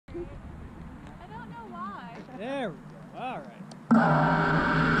There we go. All right.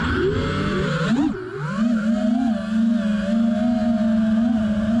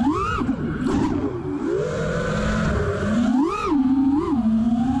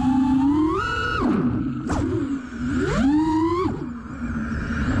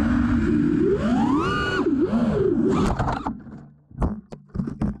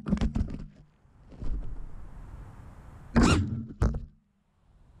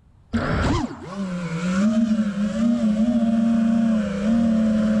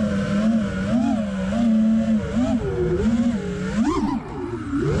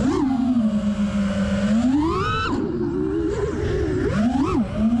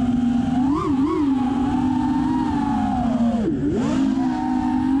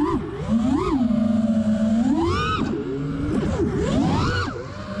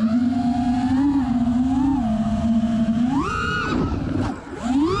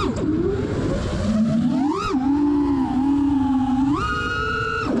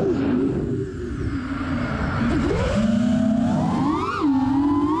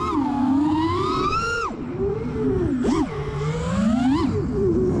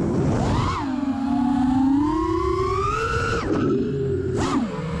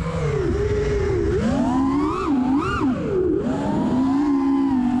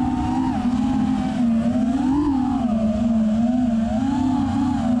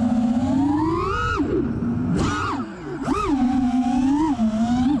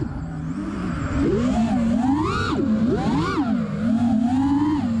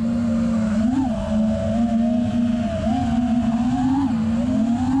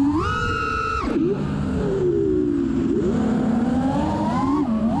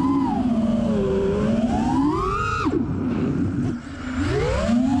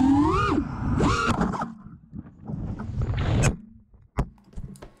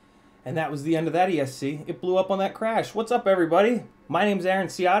 And that was the end of that ESC. It blew up on that crash. What's up, everybody? My name's Aaron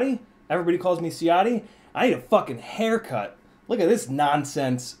Ciotti. Everybody calls me Ciotti. I need a fucking haircut. Look at this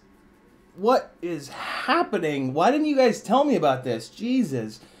nonsense. What is happening? Why didn't you guys tell me about this?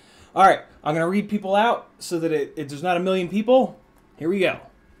 Jesus. All right, I'm going to read people out so that there's not a million people. Here we go.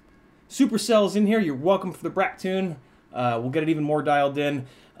 Supercell's in here. You're welcome for the Brat Tune. We'll get it even more dialed in.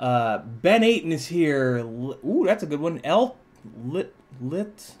 Ben Ayton is here. Ooh, that's a good one.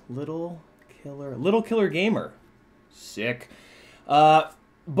 Little Killer Gamer. Sick.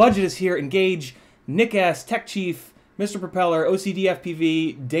 Budget is here. Engage. Nick S. Tech Chief. Mr. Propeller.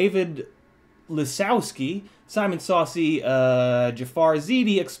 CiottiFPV. David Lisowski. Simon Saucy. Jafar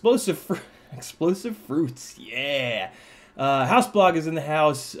Zedi. Explosive Fruits. Yeah. Houseblog is in the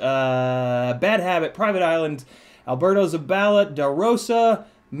house. Bad Habit. Private Island. Alberto Zabala. Da Rosa.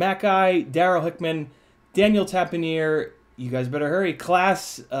 Mackay. Daryl Hickman. Daniel Tapanier. You guys better hurry.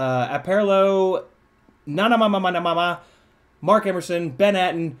 Class, Aperlo, Nana Mama, Mark Emerson, Ben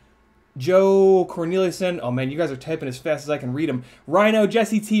Atten, Joe Corneliuson. Oh man, you guys are typing as fast as I can read them. Rhino,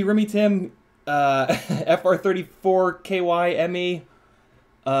 Jesse T, Remy Tim, FR34KYME,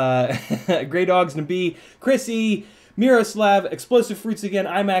 Grey Dogs Nabi, Chrissy, Miroslav, Explosive Fruits again,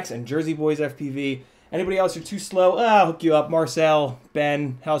 IMAX, and Jersey Boys FPV. Anybody else who're too slow? I'll hook you up. Marcel,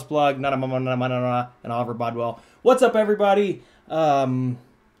 Ben, Houseblog, Nana Mama, and Oliver Bodwell. What's up, everybody? Look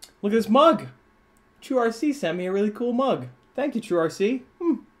at this mug. TrueRC sent me a really cool mug. Thank you, TrueRC.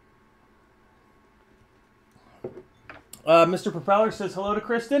 Mr. Propeller says hello to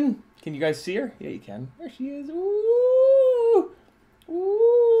Kristen. Can you guys see her? Yeah, you can. There she is. Ooh.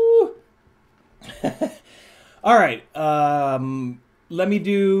 Ooh. All right. Let me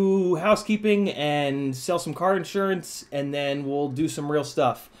do housekeeping and sell some car insurance, and then we'll do some real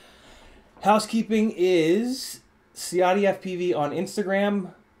stuff. Housekeeping is CiottiFPV on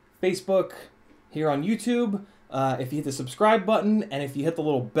Instagram, Facebook, here on YouTube. If you hit the subscribe button, and if you hit the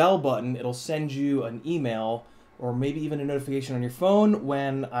little bell button, it'll send you an email or maybe even a notification on your phone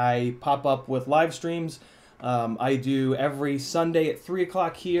when I pop up with live streams. I do every Sunday at 3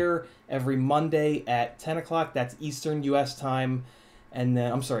 o'clock here, every Monday at 10 o'clock. That's Eastern U.S. time. And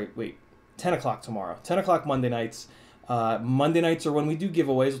then, 10 o'clock tomorrow. 10 o'clock Monday nights. Monday nights are when we do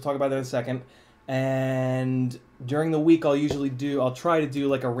giveaways. We'll talk about that in a second. And during the week, I'll try to do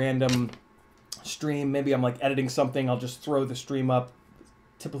like a random stream. Maybe I'm like editing something. I'll just throw the stream up.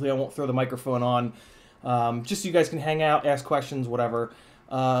 Typically, I won't throw the microphone on. Just so you guys can hang out, ask questions, whatever.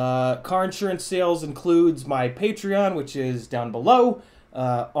 Car insurance sales includes my Patreon, which is down below.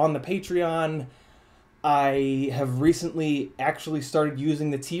 On the Patreon, I have recently actually started using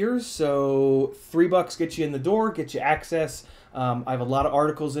the tiers, so $3 gets you in the door, gets you access. I have a lot of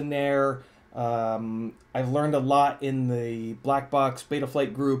articles in there. I've learned a lot in the Black Box Beta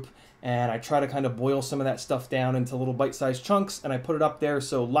Flight group, and I try to kind of boil some of that stuff down into little bite-sized chunks, and I put it up there.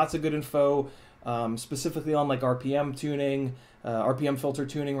 So lots of good info, specifically on like RPM tuning, RPM filter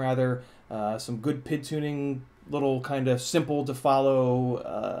tuning rather, some good PID tuning, little kind of simple to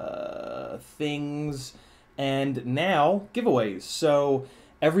follow things, and now giveaways. So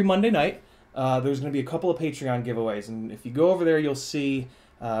every Monday night, there's going to be a couple of Patreon giveaways, and if you go over there, you'll see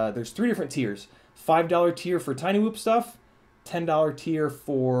there's 3 different tiers. $5 tier for Tiny Whoop stuff, $10 tier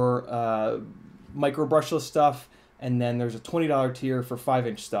for micro brushless stuff, and then there's a $20 tier for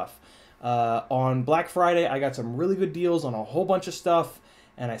 5-inch stuff. On Black Friday, I got some really good deals on a whole bunch of stuff,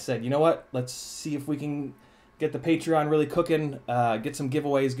 and I said, you know what, let's see if we can get the Patreon really cooking, get some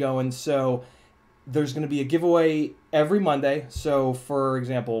giveaways going. So there's going to be a giveaway every Monday. So for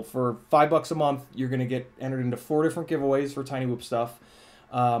example, for $5 a month, you're going to get entered into 4 different giveaways for Tiny Whoop stuff.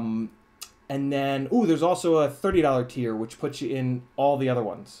 And then, there's also a $30 tier, which puts you in all the other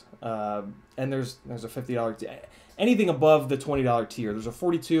ones. And there's a $50 tier. Anything above the $20 tier. There's a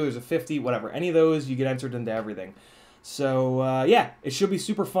 42, there's a 50, whatever. Any of those, you get entered into everything. So, yeah, it should be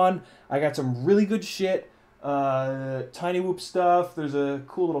super fun. I got some really good shit. Tiny Whoop stuff. There's a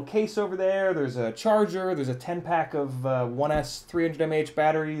cool little case over there. There's a charger. There's a 10-pack of 1S 300 mAh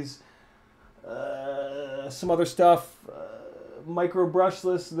batteries. Some other stuff. Micro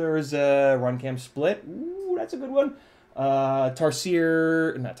brushless. There's a Runcam split. Ooh, that's a good one. Caddx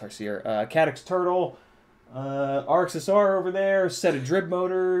Turtle. RXSR over there. Set of Drib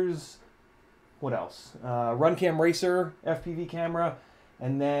motors. What else? Runcam Racer FPV camera.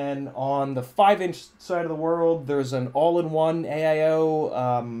 And then on the 5-inch side of the world, there's an all-in-one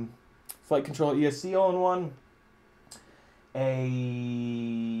AIO flight control ESC all-in-one.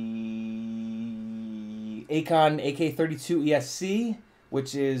 Acon AK32 ESC,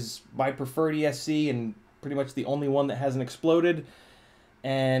 which is my preferred ESC and pretty much the only one that hasn't exploded.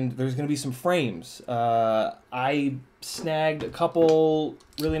 And there's going to be some frames. I snagged a couple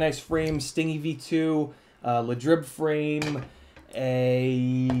really nice frames, Stingy V2, Ladrib frame,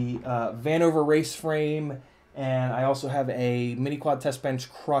 a Vanover race frame, and I also have a Mini Quad Test Bench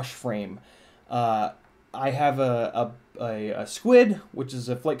Crush frame. I have a Squid, which is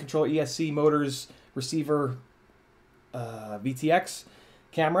a flight control ESC motors receiver VTX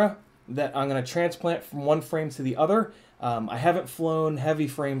camera that I'm going to transplant from one frame to the other. I haven't flown heavy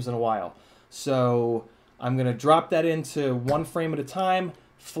frames in a while, so I'm going to drop that into one frame at a time,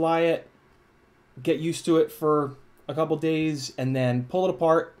 fly it, get used to it for a couple days, and then pull it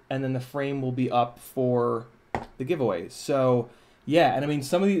apart, and then the frame will be up for the giveaways. So yeah, and I mean,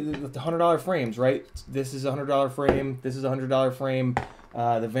 some of the $100 frames, right? This is a $100 frame. This is a $100 frame.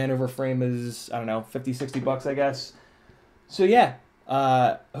 The Vanover frame is, I don't know, 50, 60 bucks, I guess. So yeah,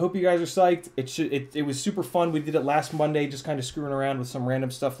 I hope you guys are psyched. It was super fun. We did it last Monday, just kind of screwing around with some random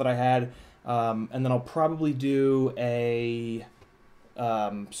stuff that I had. And then I'll probably do a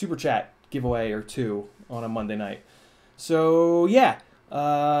super chat giveaway or 2 on a Monday night. So yeah,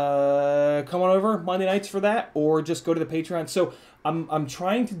 come on over Monday nights for that, or just go to the Patreon. So I'm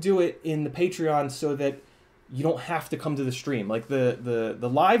trying to do it in the Patreon so that you don't have to come to the stream. Like the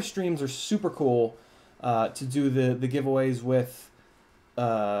live streams are super cool to do the giveaways with.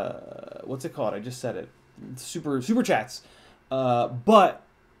 What's it called? I just said it. Super chats. But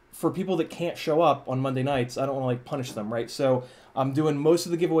for people that can't show up on Monday nights, I don't want to like punish them, right? So I'm doing most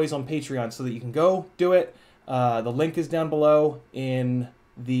of the giveaways on Patreon so that you can go do it. The link is down below in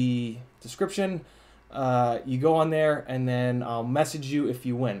the description. You go on there, and then I'll message you if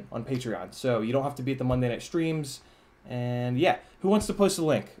you win on Patreon. So you don't have to be at the Monday night streams. And yeah, who wants to post a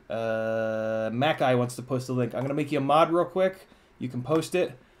link? Mackeye wants to post a link. I'm going to make you a mod real quick. You can post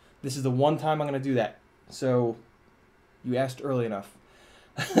it. This is the one time I'm going to do that. So you asked early enough.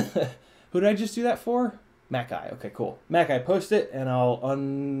 Who did I just do that for? Mackeye. Okay, cool. Mackeye, post it, and I'll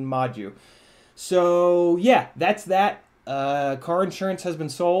unmod you. So yeah, that's that. Car insurance has been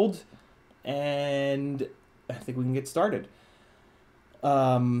sold, and I think we can get started.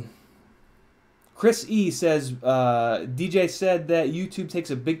 Chris E says, DJ said that YouTube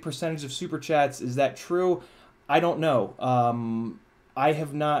takes a big percentage of super chats. Is that true? I don't know. I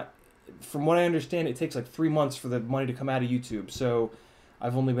have not, from what I understand, it takes like 3 months for the money to come out of YouTube. So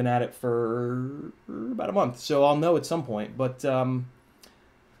I've only been at it for about a month. So I'll know at some point. But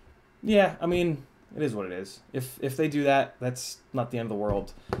yeah, I mean, it is what it is. If they do that, that's not the end of the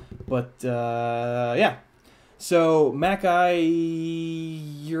world. But yeah. So Mackeye,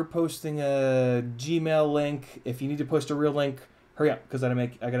 you're posting a Gmail link. If you need to post a real link, hurry up, because I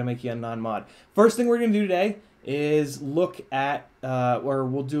gotta make you a non-mod. First thing we're gonna do today is look at, or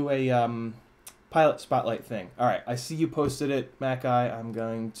we'll do a pilot spotlight thing. All right, I see you posted it, Mac Guy. I'm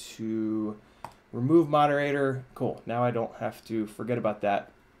going to remove moderator. Cool. Now I don't have to forget about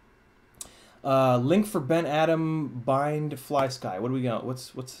that. Link for Ben Adam, bind Fly Sky. What do we got?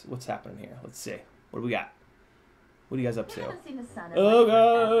 What's happening here? Let's see. What do we got? What are you guys up to? Oh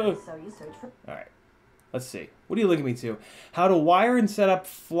god! All right. Let's see. What are you looking at me to? How to wire and set up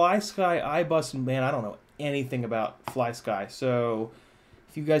Fly Sky iBus. Man, I don't know anything about Fly Sky. So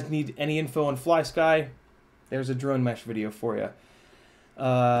if you guys need any info on Fly Sky, there's a drone mesh video for you.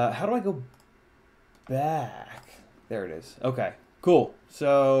 How do I go back? There it is. Okay, cool.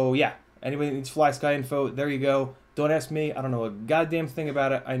 So yeah, anybody that needs Fly Sky info, there you go. Don't ask me. I don't know a goddamn thing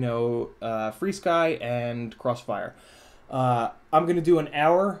about it. I know Free Sky and Crossfire. I'm going to do an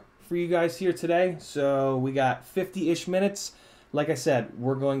hour for you guys here today. So we got 50-ish minutes. Like I said,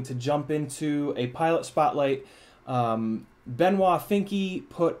 we're going to jump into a pilot spotlight. Benoit Finke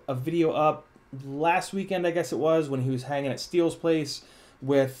put a video up last weekend, I guess it was, when he was hanging at Steele's place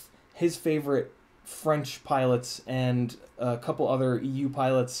with his favorite French pilots and a couple other EU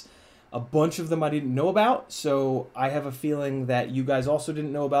pilots. A bunch of them I didn't know about, so I have a feeling that you guys also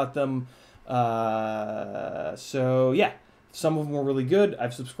didn't know about them. So yeah, some of them were really good.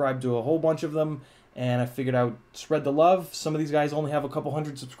 I've subscribed to a whole bunch of them, and I figured I would spread the love. Some of these guys only have a couple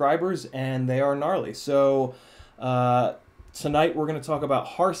hundred subscribers, and they are gnarly. So tonight we're going to talk about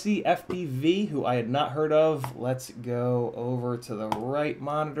CiottiFPV, who I had not heard of. Let's go over to the right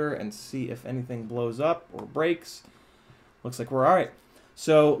monitor and see if anything blows up or breaks. Looks like we're all right.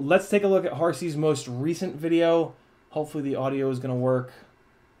 So let's take a look at Harcy's most recent video. Hopefully the audio is going to work.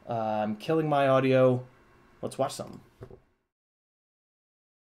 I'm killing my audio. Let's watch something.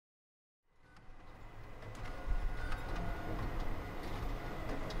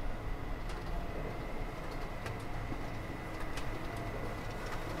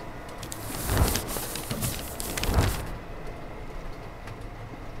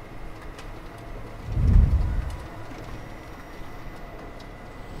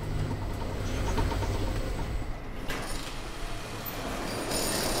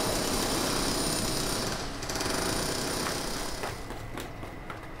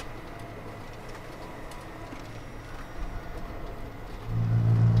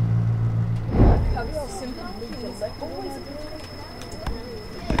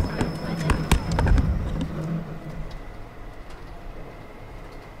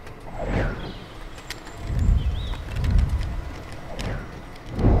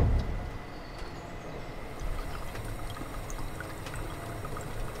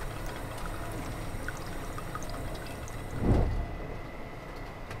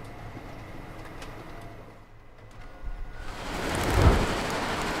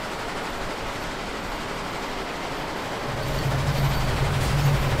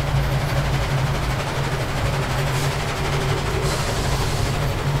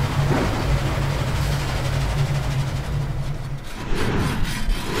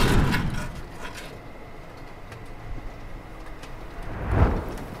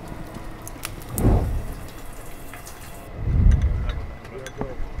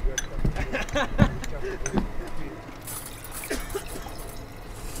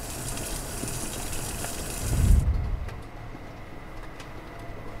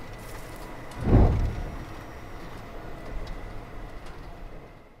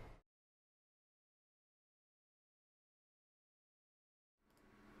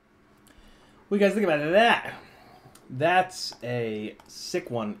 What do you guys think about that? That's a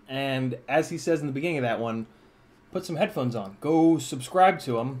sick one. And as he says in the beginning of that one, put some headphones on. Go subscribe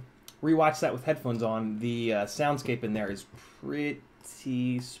to him. Rewatch that with headphones on. The soundscape in there is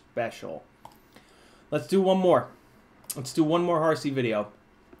pretty special. Let's do one more. Let's do one more Harcy video.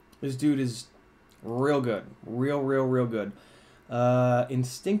 This dude is real good. Real good.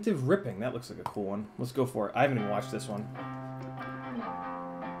 Instinctive Ripping. That looks like a cool one. Let's go for it. I haven't even watched this one.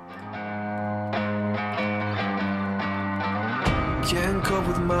 Can't cope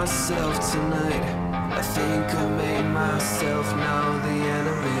with myself tonight. I think I made myself now the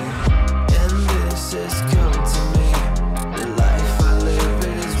enemy. And this has come to me. The life I live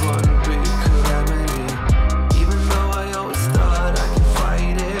it is one big calamity. Even though I always thought I could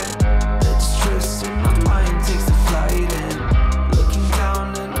fight it, the stress in my mind takes the flight in. Looking down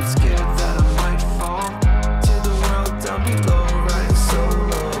and I'm scared that I might fall to the world down below, riding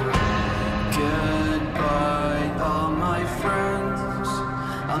solo. Goodbye all my friends,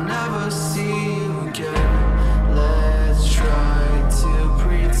 I'll never see you again. Let's try to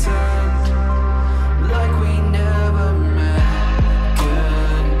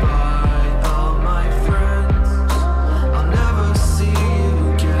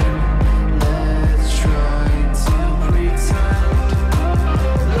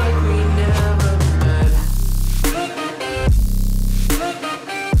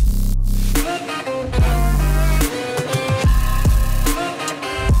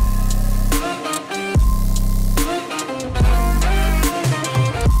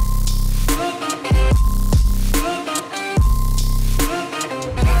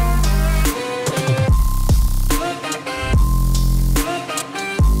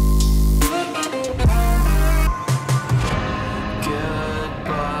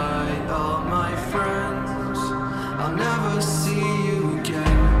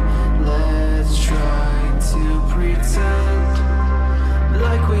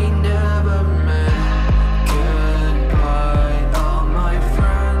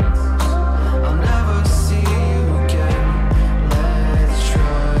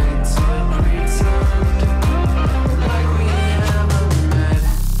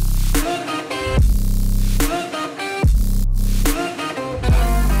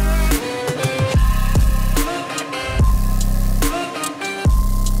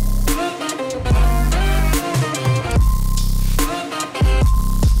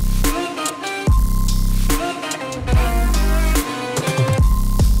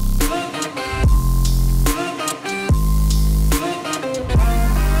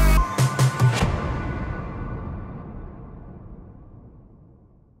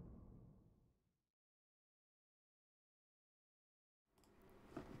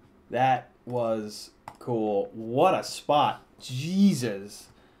That was cool. What a spot. Jesus.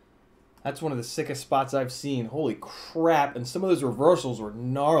 That's one of the sickest spots I've seen. Holy crap. And some of those reversals were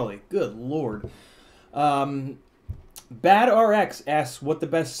gnarly. Good Lord. Bad RX asks what the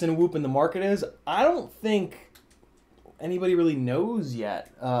best Cinewhoop in the market is. I don't think anybody really knows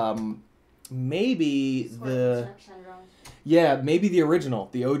yet. Maybe maybe the original,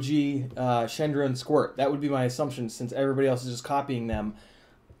 the OG Shendra and Squirt. That would be my assumption since everybody else is just copying them.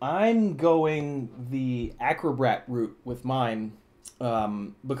 I'm going the Acrobrat route with mine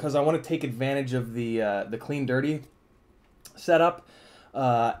because I want to take advantage of the clean dirty setup,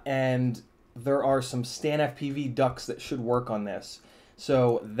 and there are some CiottiFPV ducks that should work on this.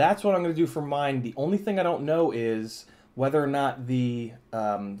 So that's what I'm going to do for mine. The only thing I don't know is whether or not the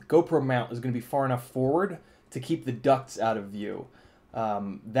GoPro mount is going to be far enough forward to keep the ducts out of view.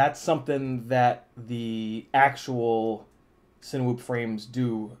 That's something that the actual Cinewhoop frames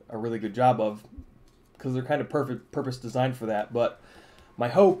do a really good job of because they're kind of purpose designed for that. But my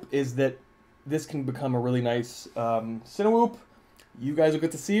hope is that this can become a really nice Cinewhoop. You guys will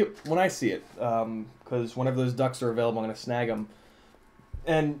get to see it when I see it because whenever those ducks are available, I'm going to snag them.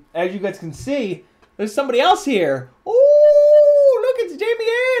 And as you guys can see, there's somebody else here. Ooh, look, it's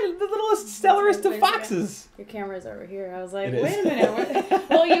Jamie Ann, the littlest stellarest of foxes. Your camera's over here. I was like, wait a minute.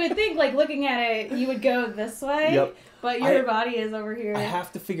 Well, you would think, like, looking at it, you would go this way. Yep. But your body is over here. I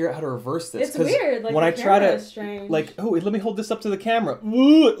have to figure out how to reverse this. It's weird. Like, when I try to, strange. like, oh, let me hold this up to the camera.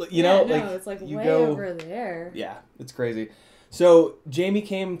 You know, no, like it's like you way go over there. Yeah, it's crazy. So Jamie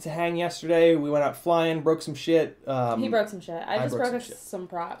came to hang yesterday. We went out flying, broke some shit. He broke some shit. I just broke some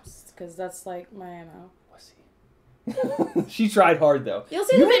props because that's like my MO. She tried hard though. You'll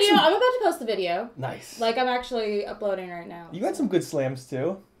see the video. I'm about to post the video. Nice. Like I'm actually uploading right now. You got some good slams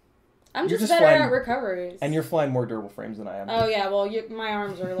too. I'm just better at recoveries. And you're flying more durable frames than I am. Oh yeah, well my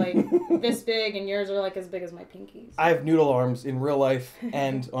arms are like this big and yours are like as big as my pinkies. I have noodle arms in real life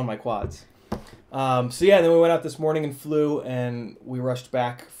and on my quads. So yeah, then we went out this morning and flew, and we rushed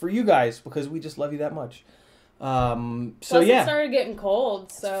back for you guys because we just love you that much. Plus it started getting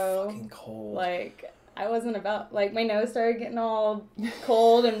cold, so it's fucking cold. Like I wasn't about like my nose started getting all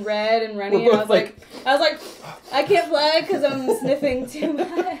cold and red and runny, and I was like, I can't fly because I'm sniffing too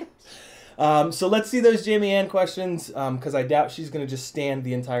much. So let's see those Jamie Ann questions because I doubt she's gonna just stand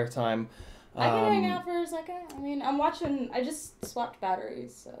the entire time. I can hang out for a second. I mean, I'm watching. I just swapped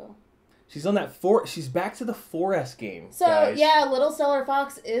batteries, so. She's on that she's back to the 4S game. So, guys. yeah, Little Stellar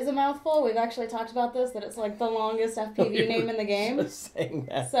Fox is a mouthful. We've actually talked about this, that it's like the longest FPV name in the game. Just saying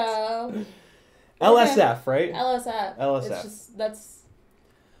that. So. LSF, right? LSF. LSF. It's just,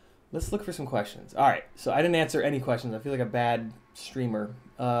 Let's look for some questions. All right. So, I didn't answer any questions. I feel like a bad streamer.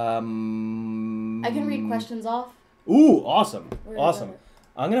 I can read questions off. Ooh, awesome. Awesome.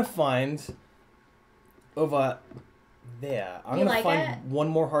 I'm going to find over there. I'm going to find one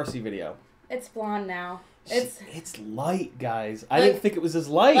more Harsey video. It's blonde now. It's light, guys. I didn't think it was as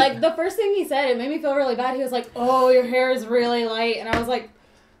light. Like, the first thing he said, it made me feel really bad. He was like, oh, your hair is really light. And I was like,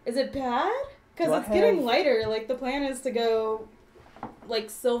 is it bad? Because it's getting lighter. Like, the plan is to go, like,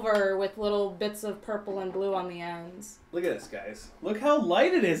 silver with little bits of purple and blue on the ends. Look at this, guys. Look how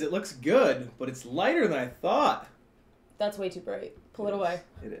light it is. It looks good, but it's lighter than I thought. That's way too bright. Pull it away.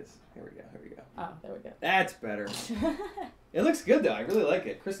 It is. Here we go. Here we go. Oh, there we go. That's better. It looks good, though. I really like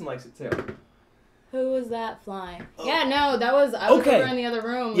it. Kristen likes it, too. Who was that flying? Oh. Yeah, no, that was... I was over in the other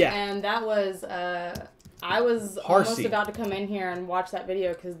room, and that was... I was almost about to come in here and watch that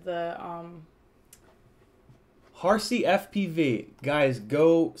video because the... CiottiFPV. Guys,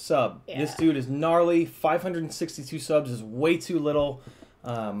 go sub. Yeah. This dude is gnarly. 562 subs is way too little.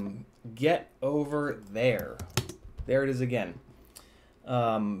 Get over there. There it is again.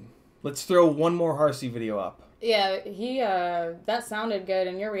 Let's throw one more Harsey video up. Yeah, that sounded good,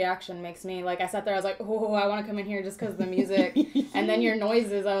 and your reaction makes me, like, I sat there, I was like, oh, I want to come in here just because of the music. And then your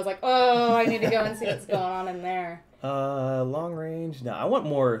noises, I was like, oh, I need to go and see what's going on in there. Long range? No, I want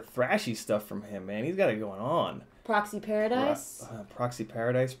more thrashy stuff from him, man. He's got it going on. Proxy Paradise? Proxy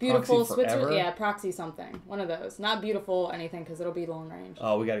Paradise? Beautiful Proxy Forever? Yeah, Proxy something. One of those. Not beautiful anything, because it'll be long range.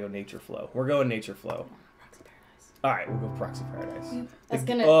 Oh, we got to go Nature Flow. We're going Nature Flow. Proxy Paradise. All right, we'll go Proxy Paradise. That's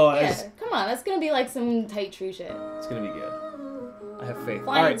gonna... come on. That's gonna be like some tight tree shit. It's gonna be good. I have faith.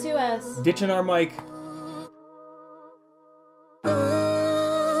 Flying 2S. Ditching our mic.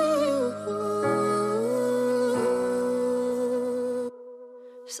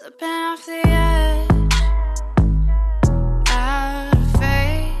 Slipping off the edge, out of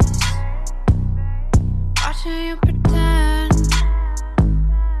phase, watching you pretend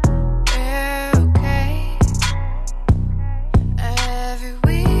we're okay. Every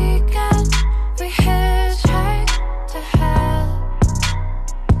week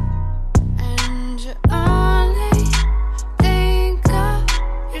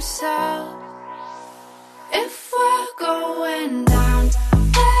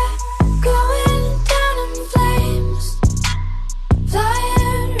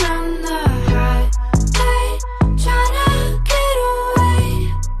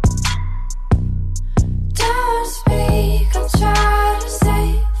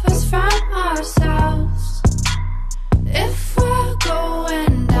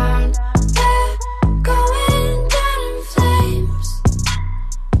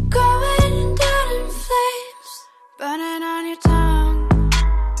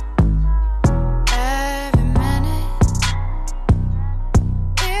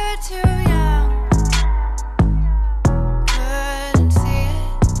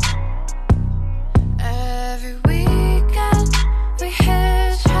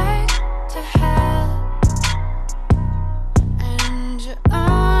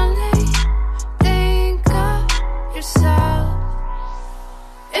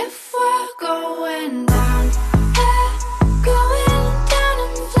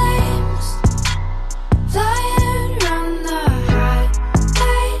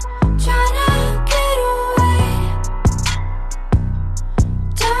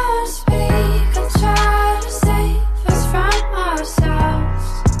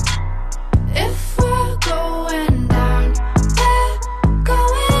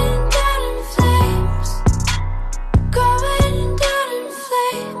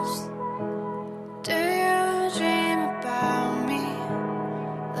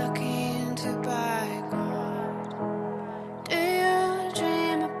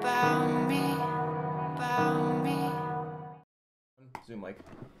like.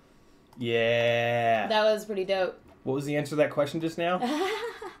 Yeah. That was pretty dope. What was the answer to that question just now?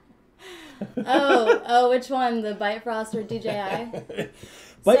 Which one? The Bite Frost or DJI?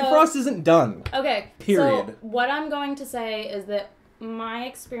 Bite Frost isn't done. Okay. Period. So what I'm going to say is that my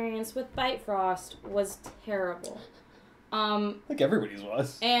experience with Bite Frost was terrible. Like everybody's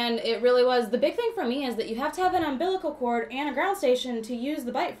was. And it really was. The big thing for me is that you have to have an umbilical cord and a ground station to use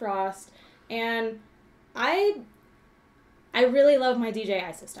the Bite Frost. And I really love my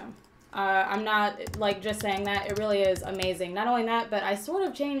DJI system. I'm not, like, just saying that. It really is amazing. Not only that, but I sort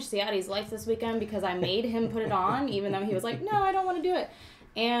of changed Ciotti's life this weekend because I made him put it on, even though he was like, no, I don't want to do it.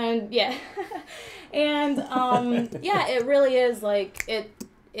 And, yeah. And, yeah, it really is, like,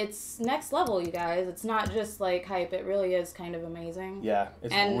 it's next level, you guys. It's not just, like, hype. It really is kind of amazing. Yeah,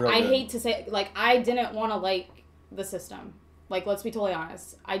 it's and real I good. hate to say, like, I didn't want to like the system. Like, let's be totally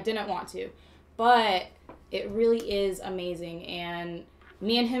honest. I didn't want to. But it really is amazing. And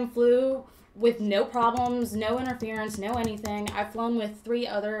me and him flew with no problems, no interference, no anything. I've flown with 3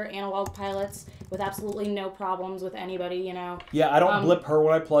 other analog pilots with absolutely no problems with anybody, you know. Yeah, I don't blip her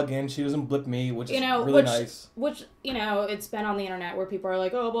when I plug in. She doesn't blip me, which is really nice. Which, you know, it's been on the internet where people are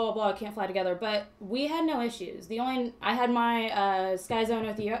like, oh, blah, blah, blah, can't fly together. But we had no issues. I had my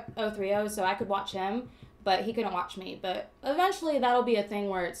SkyZone 030, so I could watch him, but he couldn't watch me. But eventually that'll be a thing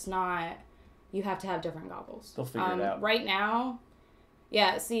where it's not, you have to have different goggles. They'll figure it out. Right now,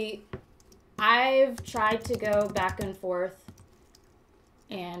 yeah, see, I've tried to go back and forth,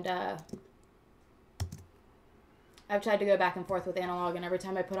 and I've tried to go back and forth with analog, and every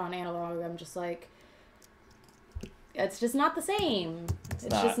time I put on analog, I'm just like, it's just not the same. It's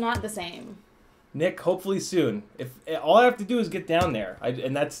just not the same. Nick, hopefully soon. If all I have to do is get down there,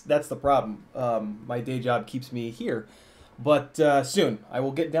 and that's the problem. My day job keeps me here. But soon. I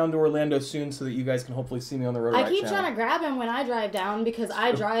will get down to Orlando soon so that you guys can hopefully see me on the road. I keep trying to grab him when I drive down because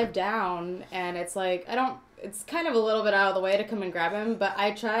I drive down and it's like, it's kind of a little bit out of the way to come and grab him, but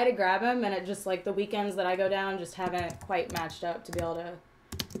I try to grab him and it just like the weekends that I go down just haven't quite matched up to be able to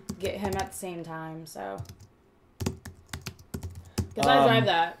get him at the same time, so. Because I drive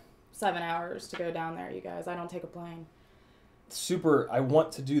that 7 hours to go down there, you guys. I don't take a plane. Super. I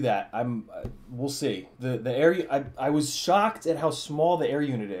want to do that. We'll see. The area. I was shocked at how small the air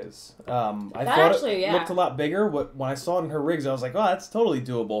unit is. I thought it looked a lot bigger. When I saw it in her rigs, I was like, oh, that's totally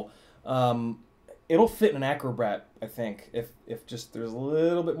doable. It'll fit in an Acrobat, I think, if just there's a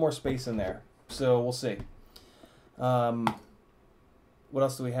little bit more space in there. So we'll see. What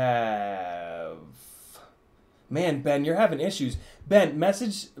else do we have? Man, Ben, you're having issues. Ben,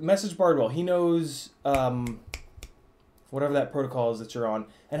 message Bardwell. He knows. Whatever that protocol is that you're on,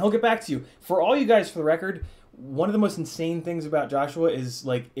 and he'll get back to you. For all you guys, for the record, one of the most insane things about Joshua is,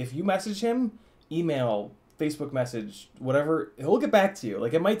 like, if you message him, email, Facebook message, whatever, he'll get back to you.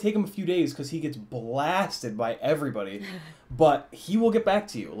 Like, it might take him a few days because he gets blasted by everybody, but he will get back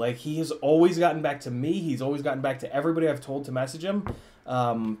to you. Like, he has always gotten back to me. He's always gotten back to everybody I've told to message him.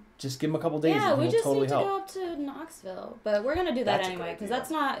 Just give him a couple days and he'll totally help. Yeah, we just need to go up to Knoxville. But we're going to do that anyway, because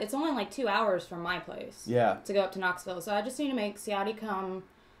it's only like 2 hours from my place. Yeah. To go up to Knoxville. So I just need to make Ciotti come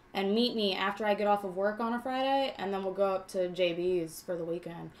and meet me after I get off of work on a Friday, and then we'll go up to JB's for the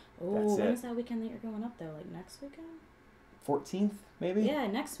weekend. Oh, when is that weekend that you're going up there? Like next weekend? 14th, maybe? Yeah,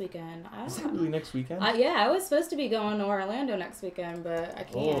 next weekend. Is that really next weekend? Yeah, I was supposed to be going to Orlando next weekend, but I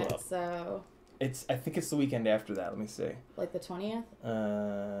can't, so... I think it's the weekend after that. Let me see. Like the 20th?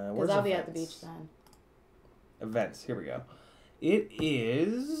 Because I'll be at the beach then. Events. Here we go. It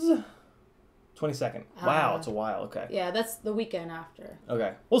is 22nd. Wow, it's a while. Okay. Yeah, that's the weekend after.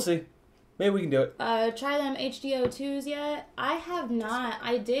 Okay. We'll see. Maybe we can do it. Try them HDO2s yet? I have not.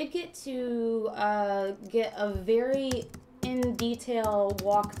 I did get to get a very in-detail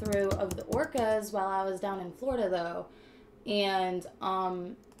walkthrough of the Orcas while I was down in Florida, though. And,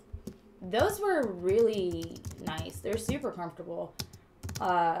 those were really nice. They're super comfortable.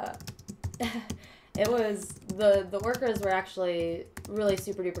 It was, the Orcas were actually really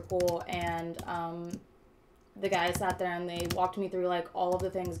super duper cool, and the guys sat there and they walked me through like all of the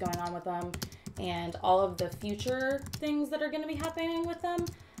things going on with them and all of the future things that are going to be happening with them.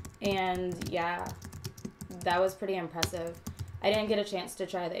 And yeah, that was pretty impressive. I didn't get a chance to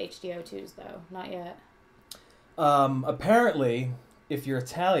try the HDO2s though, not yet. Apparently, if you're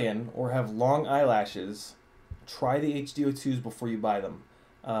Italian or have long eyelashes, try the HDO2s before you buy them,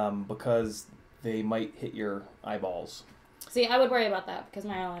 because they might hit your eyeballs. See, I would worry about that because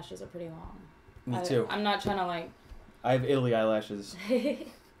my eyelashes are pretty long. Me too. I'm not trying to like... I have Italy eyelashes.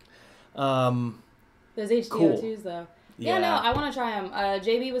 Those HDO2s though. Yeah, no, I want to try them.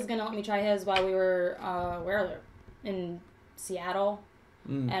 JB was going to let me try his while we were, in Seattle.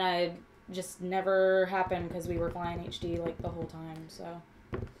 and I just never happened because we were flying HD like the whole time. So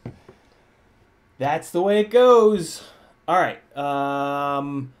that's the way it goes. All right,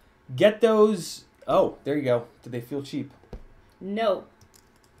 get those. Oh, there you go. Did they feel cheap? No.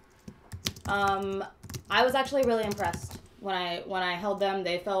 I was actually really impressed when I held them.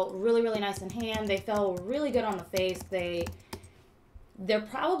 They felt really, really nice in hand. They felt really good on the face. They're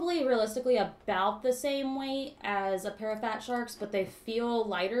probably realistically about the same weight as a pair of Fat Sharks, but they feel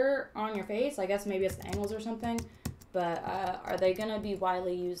lighter on your face. I guess maybe it's the angles or something. But are they gonna be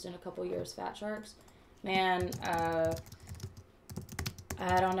widely used in a couple years, Fat Sharks? Man, I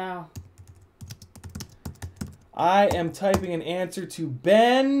don't know. I am typing an answer to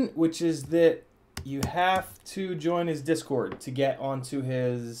Ben, which is that you have to join his Discord to get onto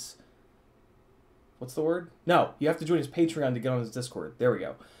his... What's the word? No, you have to join his Patreon to get on his Discord. There we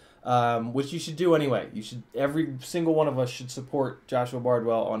go. Which you should do anyway. You should. Every single one of us should support Joshua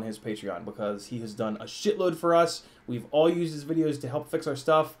Bardwell on his Patreon because he has done a shitload for us. We've all used his videos to help fix our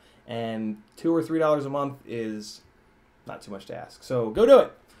stuff, and $2 or $3 a month is not too much to ask. So go do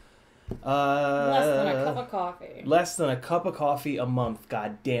it. Less than a cup of coffee. Less than a cup of coffee a month.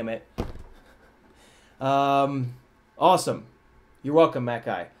 God damn it. Awesome. You're welcome, Matt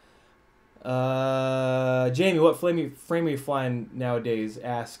Guy. Jamie, what frame are you flying nowadays?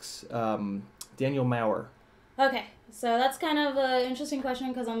 Asks Daniel Maurer. Okay, so that's kind of an interesting question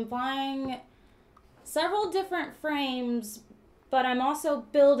because I'm flying several different frames, but I'm also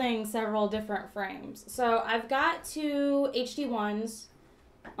building several different frames. So I've got two HD1s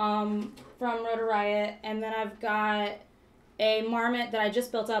from Rotor Riot, and then I've got a Marmot that I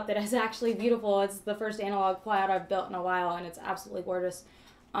just built up that is actually beautiful. It's the first analog flyout I've built in a while, and it's absolutely gorgeous.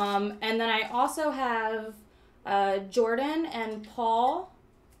 And then I also have Jordan and Paul,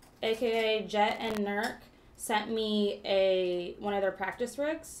 aka Jet and Nurk, sent me one of their practice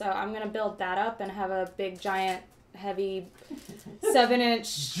rigs. So I'm gonna build that up and have a big, giant, heavy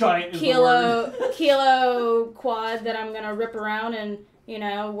 7-inch kilo quad that I'm gonna rip around and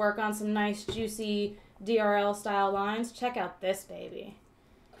work on some nice, juicy DRL style lines. Check out this baby.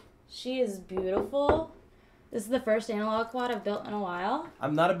 She is beautiful. This is the first analog quad I've built in a while.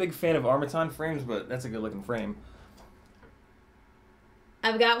 I'm not a big fan of Armaton frames, but that's a good looking frame.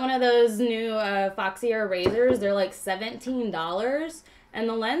 I've got one of those new Foxeer razors. They're like $17. And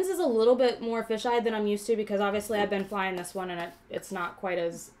the lens is a little bit more fisheye than I'm used to because obviously I've been flying this one and it's not quite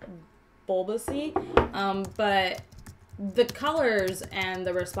as bulbousy. But the colors and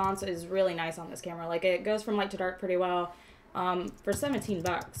the response is really nice on this camera. Like, it goes from light to dark pretty well. For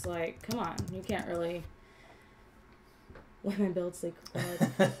 $17, like, come on. You can't really... Women build sleek quads.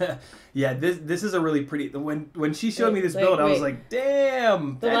 Yeah, this is a really pretty... When she showed me this build, I was like,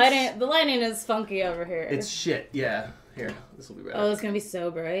 damn! The lighting is funky over here. It's shit, yeah. Here, this will be better. Oh, it's going to be so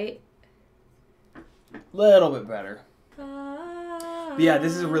bright. Little bit better. But yeah,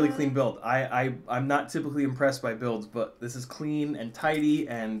 this is a really clean build. I'm not typically impressed by builds, but this is clean and tidy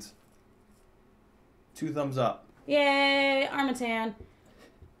and 2 thumbs up. Yay, Armatan.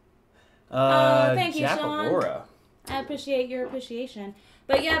 Thank you, Sean. I appreciate your appreciation.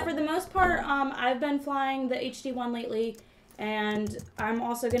 But yeah, for the most part, I've been flying the HD1 lately, and I'm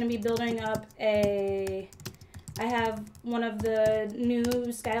also going to be building up I have one of the new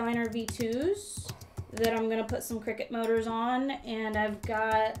Skyliner V2s that I'm going to put some Cricket motors on, and I've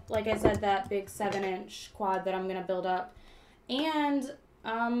got, like I said, that big 7-inch quad that I'm going to build up. And,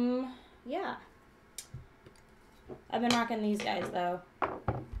 yeah. I've been rocking these guys, though.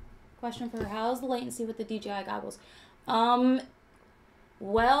 Question for her, how's the latency with the DJI goggles?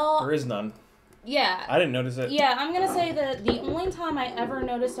 Well... There is none. Yeah. I didn't notice it. Yeah, I'm going to say that the only time I ever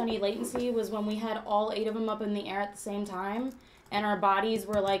noticed any latency was when we had all 8 of them up in the air at the same time, and our bodies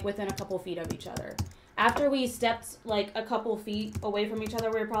were, like, within a couple feet of each other. After we stepped, like, a couple feet away from each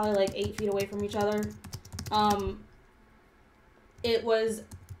other, we were probably, like, 8 feet away from each other, it was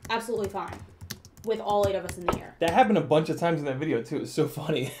absolutely fine. With all 8 of us in the air. That happened a bunch of times in that video too. It was so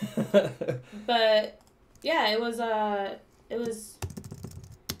funny. But yeah, it was the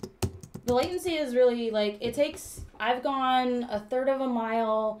latency is really like I've gone a third of a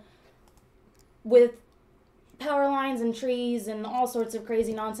mile with power lines and trees and all sorts of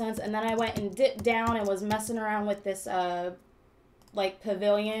crazy nonsense, and then I went and dipped down and was messing around with this like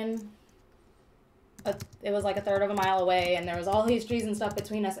pavilion. It was like a third of a mile away, and there was all these trees and stuff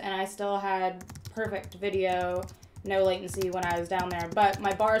between us, and I still had perfect video, no latency when I was down there. But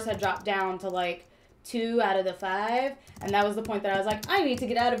my bars had dropped down to like 2 out of the 5, and that was the point that I was like, I need to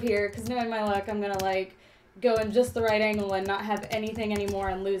get out of here, because knowing my luck, I'm gonna like go in just the right angle and not have anything anymore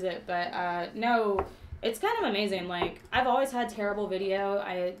and lose it. But no It's kind of amazing. Like, I've always had terrible video.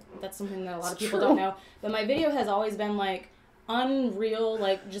 That's something that a lot of people don't know. But my video has always been, like, unreal,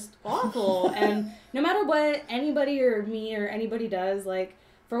 like, just awful. And no matter what anybody or me or anybody does, like,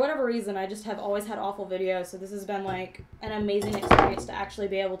 for whatever reason, I just have always had awful videos. So this has been, like, an amazing experience to actually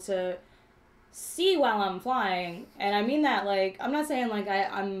be able to see while I'm flying. And I mean that, like, I'm not saying, like,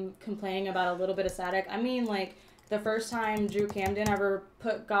 I'm complaining about a little bit of static. I mean, like, the first time Drew Camden ever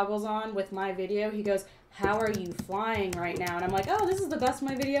put goggles on with my video, he goes, "How are you flying right now?" And I'm like, "Oh, this is the best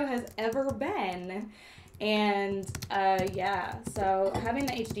my video has ever been." And, yeah, so having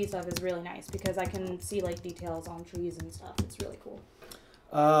the HD stuff is really nice because I can see, like, details on trees and stuff. It's really cool.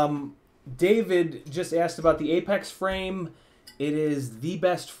 David just asked about the Apex frame. It is the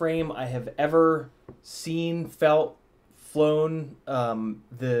best frame I have ever seen, felt, flown.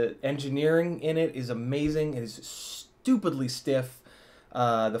 The engineering in it is amazing. It is stupidly stiff.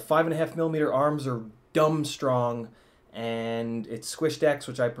 The 5.5mm arms are dumb strong, and it's squished X,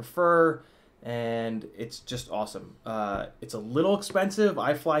 which I prefer, and it's just awesome. It's a little expensive.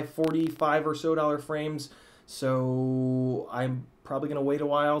 I fly $45 or so frames, so I'm probably gonna wait a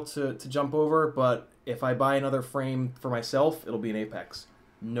while to jump over. But if I buy another frame for myself, it'll be an Apex,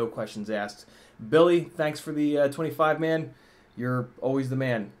 no questions asked. Billy, thanks for the 25, man. You're always the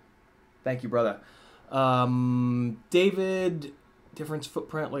man. Thank you, brother. David, difference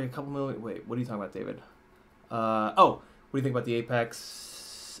footprint, like a couple million. Wait, what are you talking about, David? What do you think about the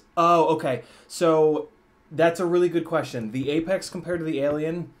Apex? Oh, okay. So that's a really good question. The Apex compared to the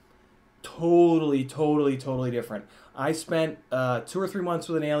Alien, totally different. I spent 2 or 3 months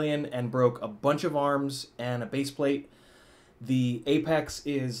with an Alien and broke a bunch of arms and a base plate. The Apex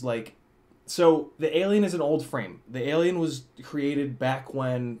is like... So, the Alien is an old frame. The Alien was created back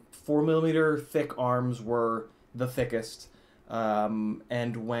when 4mm thick arms were the thickest,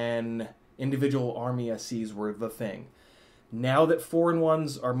 and when individual Army SCs were the thing. Now that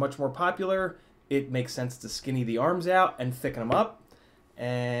 4-in-1s are much more popular, it makes sense to skinny the arms out and thicken them up,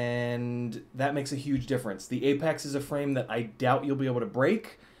 and that makes a huge difference. The Apex is a frame that I doubt you'll be able to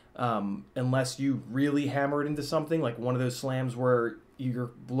break, unless you really hammer it into something, like one of those slams where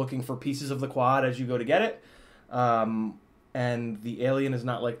you're looking for pieces of the quad as you go to get it. And the Alien is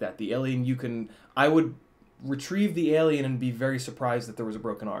not like that. The Alien, I would retrieve the Alien and be very surprised that there was a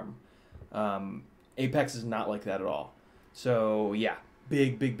broken arm. Apex is not like that at all. So yeah,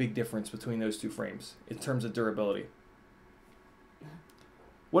 big difference between those two frames in terms of durability.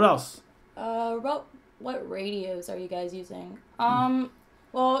 What else? What radios are you guys using?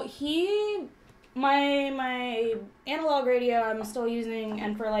 Well, my analog radio I'm still using,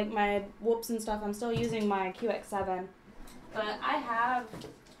 and for like my whoops and stuff, I'm still using my QX7. But I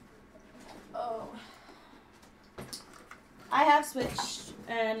have switched,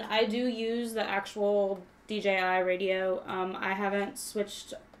 and I do use the actual DJI radio. I haven't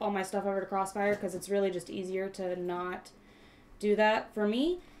switched all my stuff over to Crossfire because it's really just easier to not do that for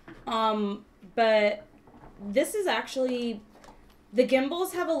me. But this is actually... The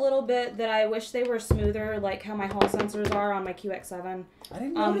gimbals have a little bit that I wish they were smoother, like how my Hall sensors are on my QX7. I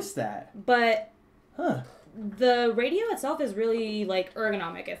didn't notice that. But the radio itself is really, like,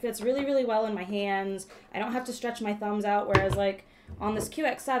 ergonomic. It fits really, really well in my hands. I don't have to stretch my thumbs out, whereas, like, on this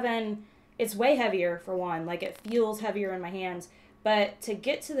QX7, it's way heavier, for one. Like, it feels heavier in my hands. But to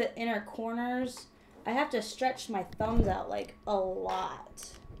get to the inner corners, I have to stretch my thumbs out, like, a lot.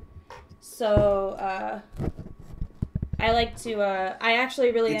 So, I like to, I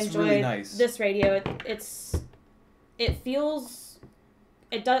actually really enjoy really nice. This radio. It feels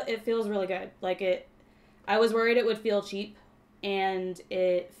really good. Like I was worried it would feel cheap, and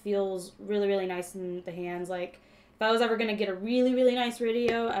it feels really, really nice in the hands. Like, if I was ever going to get a really, really nice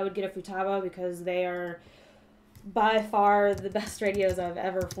radio, I would get a Futaba because they are by far the best radios I've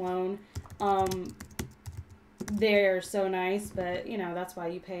ever flown. They're so nice, but, you know, that's why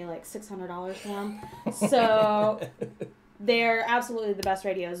you pay like $600 for them. So they're absolutely the best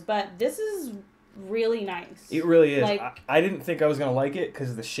radios, but this is really nice. It really is. Like, I didn't think I was going to like it because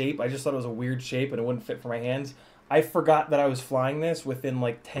of the shape. I just thought it was a weird shape and it wouldn't fit for my hands. I forgot that I was flying this within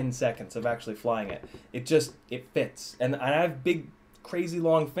like 10 seconds of actually flying it. It fits. And I have big, crazy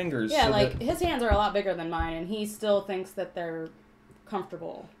long fingers. Yeah, so like, his hands are a lot bigger than mine, and he still thinks that they're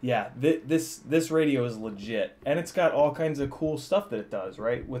comfortable. Yeah, this radio is legit, and it's got all kinds of cool stuff that it does,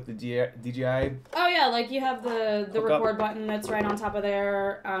 right? With the DJI. Oh yeah, like you have the record button that's right on top of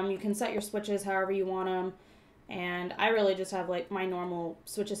there. You can set your switches however you want them, and I really just have like my normal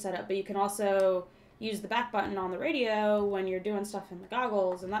switches set up. But you can also use the back button on the radio when you're doing stuff in the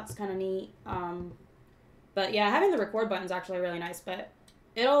goggles, and that's kind of neat. But yeah, having the record button is actually really nice. But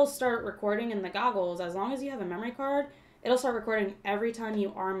it'll start recording in the goggles. As long as you have a memory card, it'll start recording every time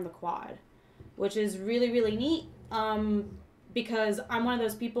you arm the quad, which is really, really neat. Because I'm one of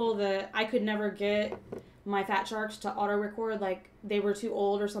those people that I could never get my Fat Sharks to auto record, like they were too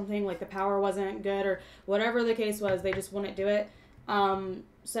old or something, like the power wasn't good or whatever the case was, they just wouldn't do it.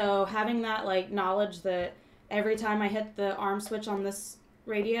 So having that like knowledge that every time I hit the arm switch on this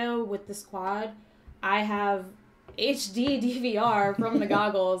radio with this quad, I have HD DVR from the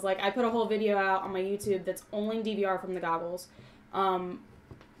goggles. Like I put a whole video out on my YouTube that's only DVR from the goggles.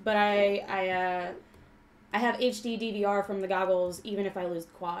 But I have HD DVR from the goggles even if I lose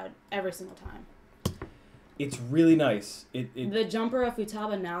the quad every single time. It's really nice. The jumper of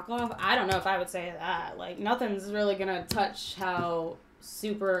Futaba knockoff, I don't know if I would say that. Like, nothing's really going to touch how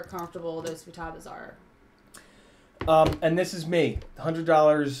super comfortable those Futabas are. And this is me.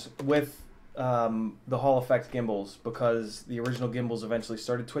 $100 with the Hall Effect gimbals because the original gimbals eventually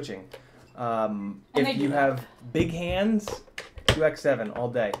started twitching. If you have big hands, 2x7 all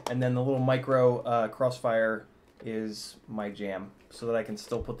day. And then the little micro crossfire is my jam so that I can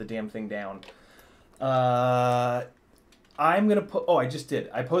still put the damn thing down. I'm going to put... Oh, I just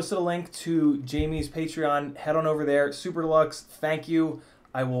did. I posted a link to Jamie's Patreon. Head on over there. Super Deluxe, thank you.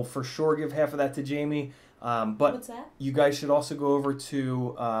 I will for sure give half of that to Jamie. But what's that? You guys should also go over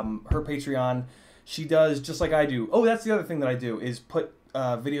to her Patreon. She does just like I do. Oh, that's the other thing that I do is put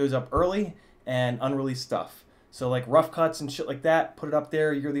videos up early and unreleased stuff. So like rough cuts and shit like that, put it up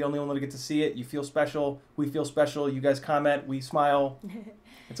there. You're the only one that get to see it. You feel special. We feel special. You guys comment. We smile.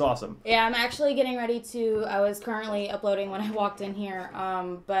 It's awesome. Yeah, I'm actually getting ready to... I was currently uploading when I walked in here,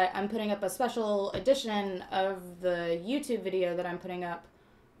 but I'm putting up a special edition of the YouTube video that I'm putting up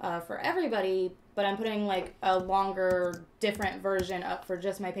for everybody, but I'm putting like a longer, different version up for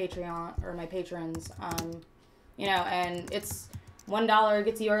just my Patreon or my patrons. You know, and it's $1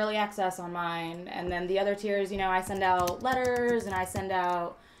 gets you early access on mine, and then the other tiers, you know, I send out letters and I send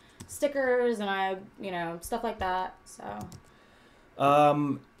out stickers and I, you know, stuff like that. So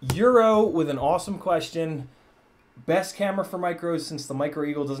Euro with an awesome question. Best camera for micros since the Micro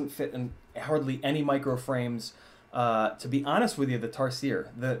Eagle doesn't fit in hardly any micro frames. To be honest with you, the Tarsier,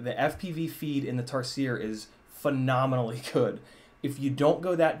 the FPV feed in the Tarsier is phenomenally good. If you don't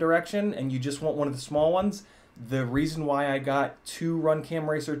go that direction and you just want one of the small ones, the reason why I got 2 Runcam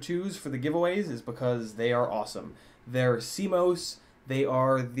Racer 2s for the giveaways is because they are awesome. They're CMOS. They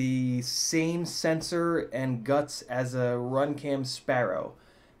are the same sensor and guts as a Runcam Sparrow,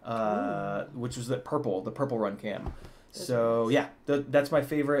 which was the purple Runcam. So yeah, that's my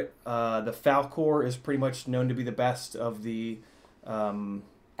favorite. The Falcor is pretty much known to be the best of the and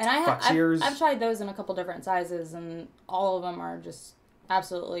I've tried those in a couple different sizes, and all of them are just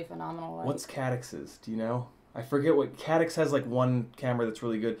absolutely phenomenal. Like, what's Cadix's? Do you know? I forget what Cadix has. Like one camera that's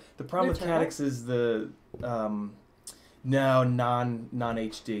really good. The problem with Cadix is the no non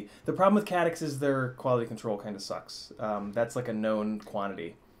HD. The problem with Cadix is their quality control kind of sucks. That's like a known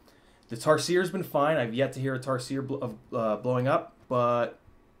quantity. The Tarsier's been fine. I've yet to hear a Tarsier blowing up, but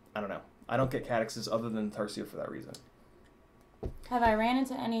I don't know. I don't get Cadix's other than the Tarsier for that reason. Have I ran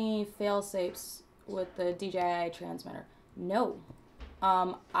into any fail-safes with the DJI transmitter? No.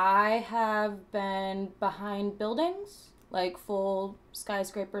 I have been behind buildings, like full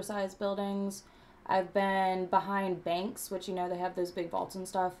skyscraper-sized buildings. I've been behind banks, which, you know, they have those big vaults and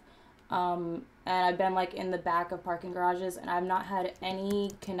stuff. And I've been like in the back of parking garages, and I've not had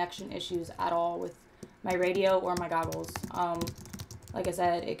any connection issues at all with my radio or my goggles. Like I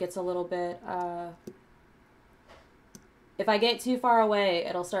said, it gets a little bit, if I get too far away,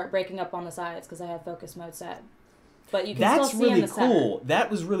 it'll start breaking up on the sides because I have focus mode set. But you can still see in the center. That's really cool.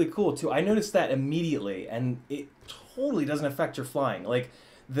 That was really cool too. I noticed that immediately, and it totally doesn't affect your flying. Like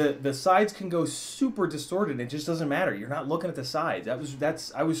the sides can go super distorted. It just doesn't matter. You're not looking at the sides. I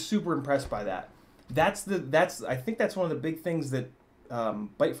was super impressed by that. I think that's one of the big things that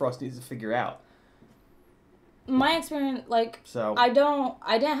Bite Frost needs to figure out. My experience, like, so I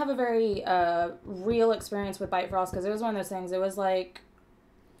didn't have a very real experience with Bite Frost because it was one of those things. It was like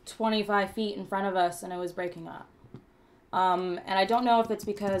 25 feet in front of us and it was breaking up. And I don't know if it's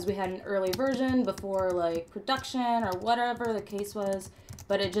because we had an early version before like production or whatever the case was,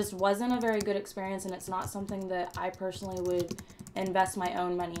 but it just wasn't a very good experience, and it's not something that I personally would invest my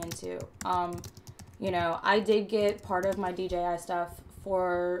own money into. You know, I did get part of my DJI stuff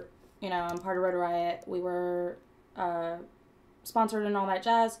for, you know, I'm part of Rotor Riot. We were sponsored and all that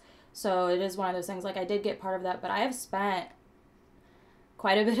jazz, so it is one of those things. Like, I did get part of that, but I have spent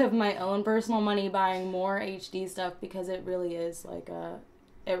quite a bit of my own personal money buying more HD stuff because it really is like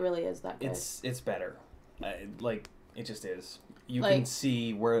it really is that good. It's better. Like, it just is. you can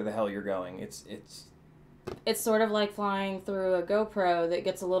see where the hell you're going. It's sort of like flying through a GoPro that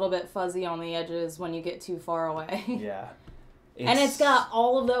gets a little bit fuzzy on the edges when you get too far away. Yeah. And it's got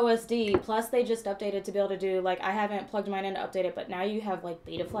all of the OSD, plus they just updated to be able to do, like, I haven't plugged mine in to update it, but now you have, like,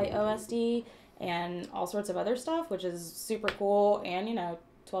 Betaflight OSD and all sorts of other stuff, which is super cool, and,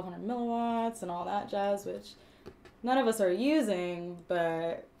 1,200 milliwatts and all that jazz, which none of us are using,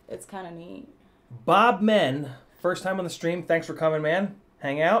 but it's kind of neat. Bob Men, first time on the stream. Thanks for coming, man.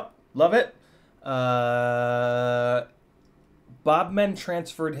 Hang out. Love it. Bob Men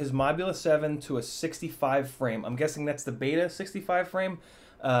transferred his Mobula 7 to a 65 frame. I'm guessing that's the beta 65 frame,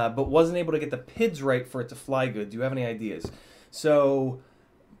 but wasn't able to get the PIDs right for it to fly good. Do you have any ideas? So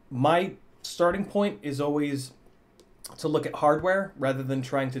my starting point is always to look at hardware rather than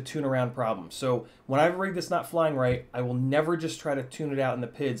trying to tune around problems. So when I have a rig that's not flying right, I will never just try to tune it out in the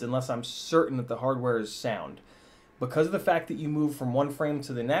PIDs unless I'm certain that the hardware is sound. Because of the fact that you move from one frame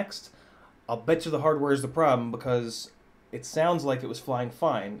to the next, I'll bet you the hardware is the problem because it sounds like it was flying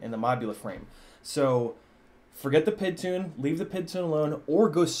fine in the Mobula frame. So forget the PID tune, leave the PID tune alone, or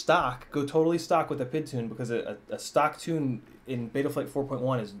go totally stock with a PID tune because a stock tune in Betaflight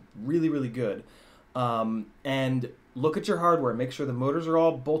 4.1 is really, really good. And look at your hardware. Make sure the motors are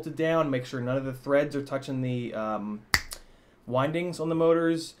all bolted down. Make sure none of the threads are touching the windings on the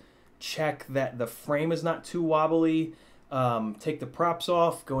motors. Check that the frame is not too wobbly. Take the props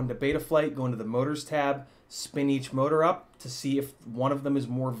off, go into Betaflight, go into the motors tab, spin each motor up to see if one of them is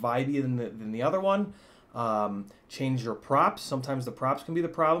more vibey than the other one. Change your props. Sometimes the props can be the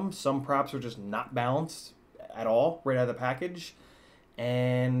problem. Some props are just not balanced at all right out of the package.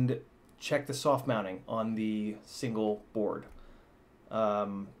 And check the soft mounting on the single board.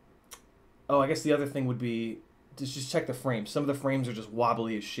 I guess the other thing would be just check the frame. Some of the frames are just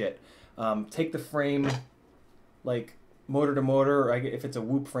wobbly as shit. Take the frame like motor to motor, or if it's a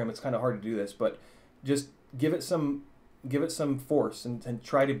whoop frame, it's kind of hard to do this, but just give it some force and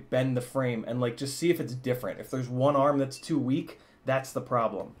try to bend the frame and like just see if it's different. If there's one arm that's too weak, that's the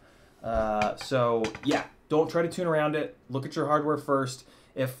problem. So yeah, don't try to tune around it. Look at your hardware first.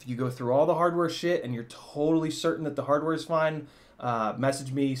 If you go through all the hardware shit and you're totally certain that the hardware is fine,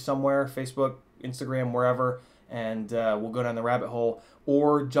 message me somewhere, Facebook, Instagram, wherever, and we'll go down the rabbit hole.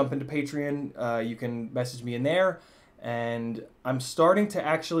 Or jump into Patreon. You can message me in there. And I'm starting to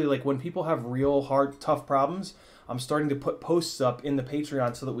actually, like, when people have real hard, tough problems, I'm starting to put posts up in the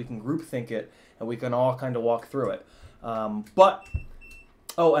Patreon so that we can group think it and we can all kind of walk through it. And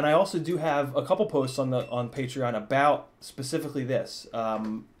I also do have a couple posts on Patreon about specifically this. I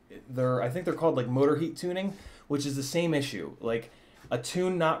think they're called like motor heat tuning, which is the same issue. Like a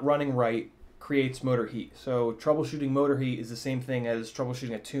tune not running right creates motor heat. So troubleshooting motor heat is the same thing as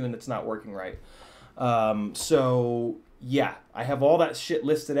troubleshooting a tune that's not working right. So yeah, I have all that shit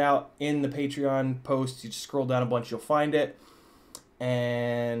listed out in the Patreon post. You just scroll down a bunch, you'll find it.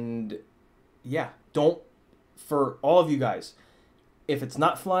 And yeah, for all of you guys, if it's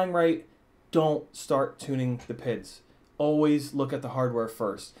not flying right, don't start tuning the PIDs. Always look at the hardware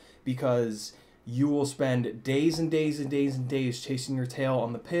first, because you will spend days and days and days and days chasing your tail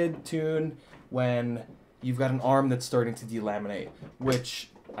on the PID tune when you've got an arm that's starting to delaminate, which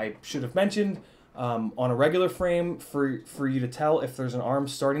I should have mentioned. On a regular frame, for you to tell if there's an arm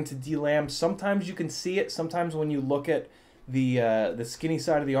starting to delam, sometimes you can see it. Sometimes when you look at the skinny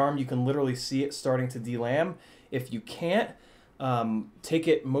side of the arm, you can literally see it starting to delam. If you can't, take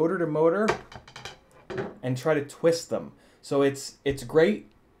it motor to motor and try to twist them. So it's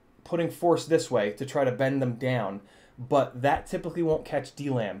great putting force this way to try to bend them down, but that typically won't catch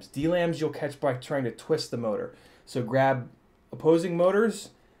delams. Delams you'll catch by trying to twist the motor. So grab opposing motors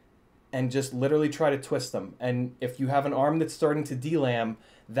and just literally try to twist them. And if you have an arm that's starting to delam,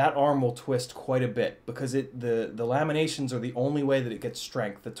 that arm will twist quite a bit, because the laminations are the only way that it gets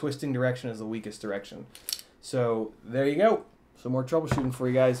strength. The twisting direction is the weakest direction. So there you go. Some more troubleshooting for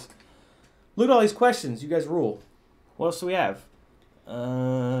you guys. Look at all these questions. You guys rule. What else do we have?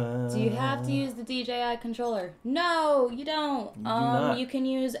 Do you have to use the DJI controller? No, you don't. You do not. You can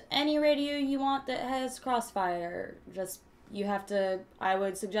use any radio you want that has crossfire. I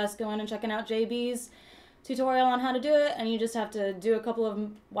would suggest going and checking out JB's tutorial on how to do it, and you just have to do a couple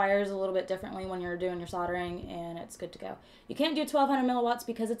of wires a little bit differently when you're doing your soldering, and it's good to go. You can't do 1,200 milliwatts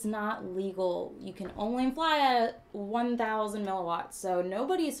because it's not legal. You can only fly at 1,000 milliwatts, so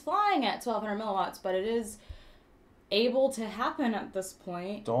nobody's flying at 1,200 milliwatts, but it is able to happen at this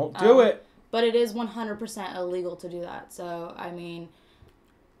point. Don't do it. But it is 100% illegal to do that, so, I mean,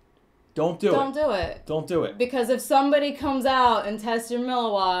 Don't do Don't it. do it. Don't do it. Because if somebody comes out and tests your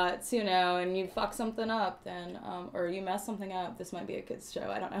milliwatts, you know, and you fuck something up, then, or you mess something up, this might be a kid's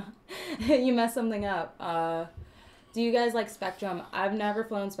show, I don't know. You mess something up. Do you guys like Spectrum? I've never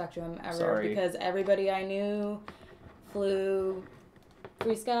flown Spectrum ever because everybody I knew flew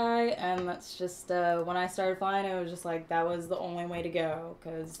Free Sky, and that's just, when I started flying, it was just like, that was the only way to go,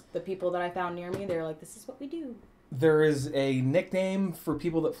 because the people that I found near me, they were like, this is what we do. There is a nickname for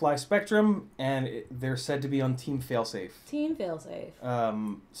people that fly Spectrum, and they're said to be on Team Failsafe. Team Failsafe.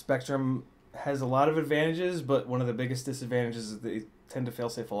 Spectrum has a lot of advantages, but one of the biggest disadvantages is they tend to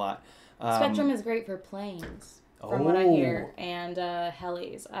failsafe a lot. Spectrum is great for planes, from what I hear, and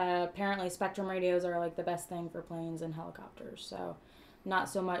helis. Apparently, Spectrum radios are like the best thing for planes and helicopters, so not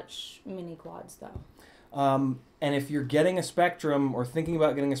so much mini quads, though. And if you're getting a Spectrum or thinking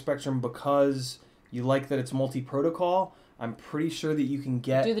about getting a Spectrum because you like that it's multi-protocol, I'm pretty sure that you can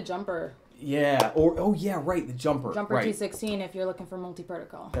get... Do the jumper. Yeah. Or, oh, yeah, right, the jumper. Jumper right. 216 if you're looking for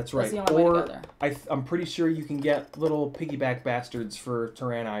multi-protocol. That's right. That's the only way to go there. I'm pretty sure you can get little piggyback bastards for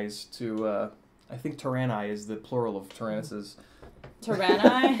Tyrannis to... I think Tyranni is the plural of Tyrannuses.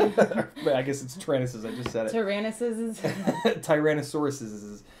 Tyranni? But I guess it's Tyrannuses, I just said it. Tyrannuses?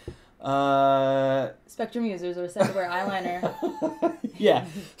 Tyrannosauruses. Spectrum users are said to wear eyeliner. Yeah,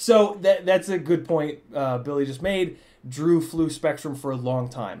 so that's a good point Billy just made. Drew flew Spectrum for a long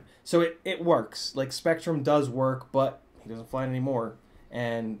time. So it works. Like, Spectrum does work, but he doesn't fly it anymore.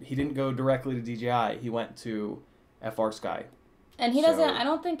 And he didn't go directly to DJI. He went to FR Sky. And he doesn't, I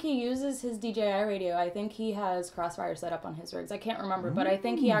don't think he uses his DJI radio. I think he has Crossfire set up on his rigs. I can't remember, but I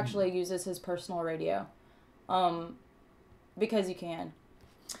think he actually uses his personal radio. Because you can.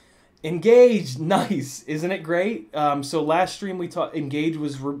 Engage, nice, isn't it great? So last stream we taught Engage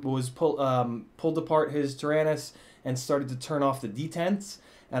was pulled apart his Tyrannus and started to turn off the detents,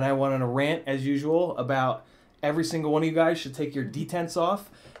 and I went on a rant as usual about every single one of you guys should take your detents off,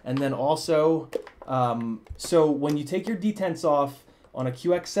 and then also, so when you take your detents off on a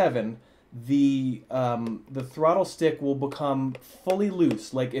QX7, the throttle stick will become fully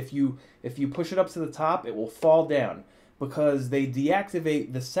loose. Like if you push it up to the top, it will fall down, because they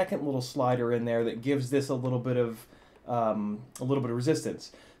deactivate the second little slider in there that gives this a little bit of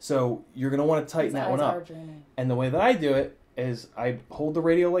resistance. So you're gonna want to tighten that one up. And the way that I do it is I hold the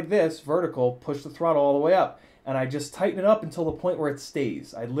radio like this, vertical, push the throttle all the way up, and I just tighten it up until the point where it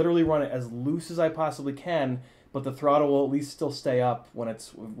stays. I literally run it as loose as I possibly can, but the throttle will at least still stay up when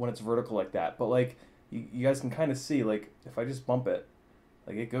it's vertical like that. But like you guys can kind of see, like if I just bump it,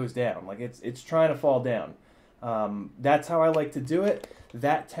 like it goes down, like it's trying to fall down. That's how I like to do it.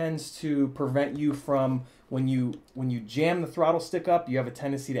 That tends to prevent you from, when you jam the throttle stick up, you have a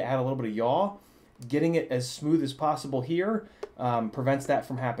tendency to add a little bit of yaw. Getting it as smooth as possible here prevents that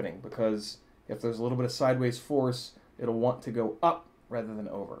from happening, because if there's a little bit of sideways force, it'll want to go up rather than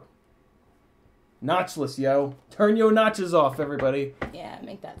over. Notchless, yo. Turn your notches off, everybody. Yeah,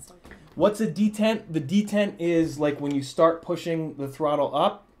 make that so. What's a detent? The detent is like when you start pushing the throttle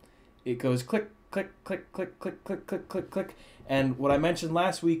up, it goes click, click, click, click, click, click, click, click, click. And what I mentioned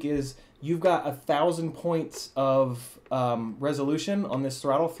last week is you've got 1,000 points of resolution on this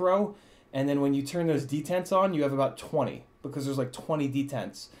throttle throw, and then when you turn those detents on, you have about 20, because there's like 20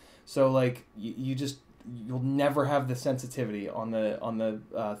 detents. So like you'll never have the sensitivity on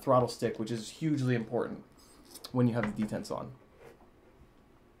the throttle stick, which is hugely important when you have the detents on.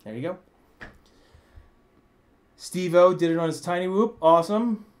 There you go. Steve-O did it on his Tiny Whoop.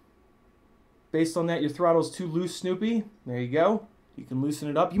 Awesome. Based on that, your throttle's too loose, Snoopy. There you go. You can loosen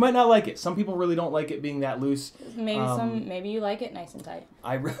it up. You might not like it. Some people really don't like it being that loose. Maybe you like it nice and tight.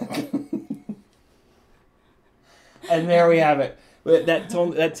 And there we have it. That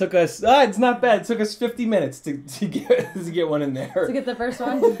took us. It's not bad. It took us 50 minutes to get one in there. To get the first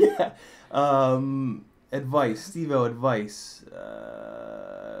one. Yeah. Advice, Steve-O. Advice.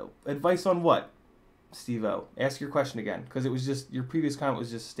 Advice on what, Steve-O? Ask your question again, because it was just your previous comment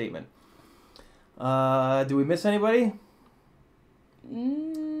was just a statement. Do we miss anybody?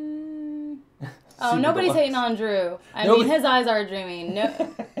 Oh, nobody's hating on Drew. I mean, his eyes are dreaming.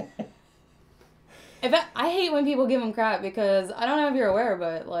 No. I hate when people give him crap, because I don't know if you're aware,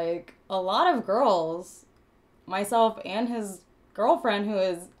 but like a lot of girls, myself and his girlfriend, who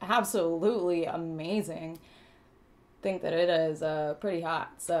is absolutely amazing, think that it is pretty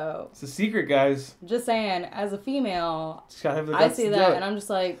hot. So it's a secret, guys. Just saying, as a female, just gotta have the I see that and I'm just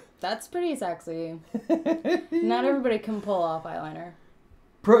like, that's pretty sexy. Not everybody can pull off eyeliner.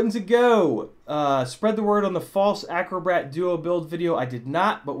 Proton to go. Spread the word on the false Acrobat Duo build video. I did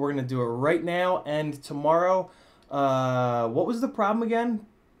not, but we're going to do it right now and tomorrow. What was the problem again?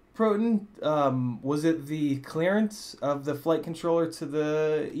 Proton? Was it the clearance of the flight controller to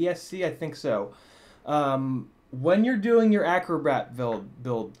the ESC? I think so. When you're doing your Acrobat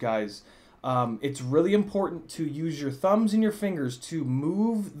build, guys, it's really important to use your thumbs and your fingers to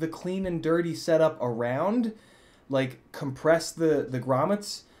move the clean and dirty setup around, like compress the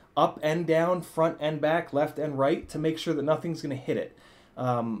grommets up and down, front and back, left and right, to make sure that nothing's going to hit it.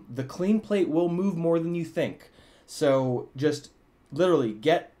 The clean plate will move more than you think. So just literally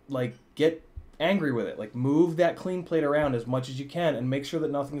get angry with it. Like, move that clean plate around as much as you can and make sure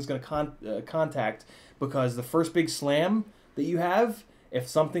that nothing's going to contact, because the first big slam that you have, if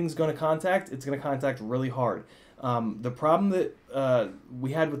something's going to contact, it's going to contact really hard. The problem that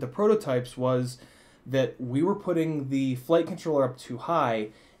we had with the prototypes was that we were putting the flight controller up too high,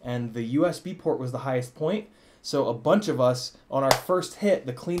 and the USB port was the highest point. So a bunch of us, on our first hit,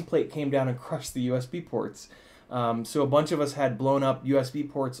 the clean plate came down and crushed the USB ports. So a bunch of us had blown up USB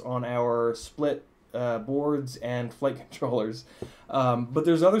ports on our split boards and flight controllers. But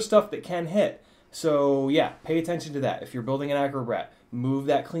there's other stuff that can hit. So yeah, pay attention to that. If you're building an Acrobat, move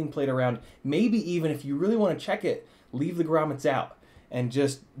that clean plate around. Maybe even if you really want to check it, leave the grommets out and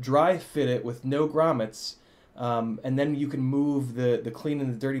just dry fit it with no grommets. And then you can move the clean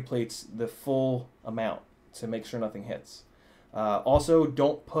and the dirty plates the full amount to make sure nothing hits. Also,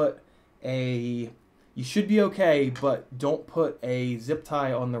 don't put you should be okay, but don't put a zip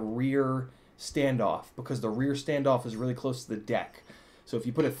tie on the rear standoff, because the rear standoff is really close to the deck. So if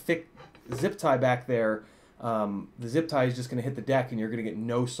you put a thick zip tie back there, the zip tie is just going to hit the deck and you're going to get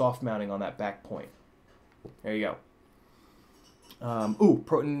no soft mounting on that back point. There you go.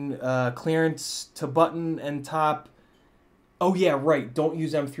 Proton clearance to button and top. Oh yeah, right. Don't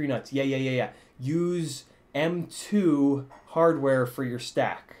use M3 nuts. Yeah. Use M2 hardware for your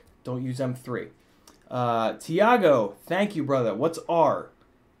stack. Don't use M3. Tiago, thank you, brother. What's R?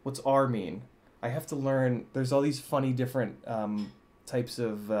 What's R mean? I have to learn. There's all these funny different types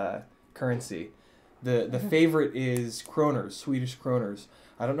of currency. The favorite is kroners, Swedish kroners.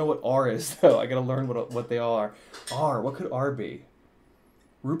 I don't know what R is though. I gotta learn what they all are. R. What could R be?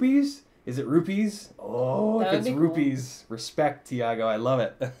 Rupees? Is it rupees? Oh, if it's rupees, cool. Respect, Tiago. I love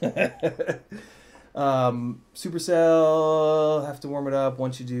it. Supercell, have to warm it up.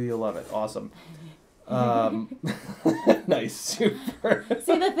 Once you do, you'll love it. Awesome. Nice, super.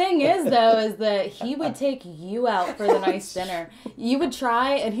 See, the thing is, though, is that he would take you out for the nice dinner. You would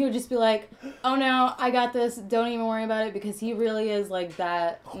try, and he would just be like, oh, no, I got this. Don't even worry about it, because he really is, like,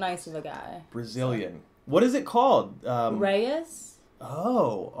 that nice of a guy. Brazilian. So. What is it called? Reyes.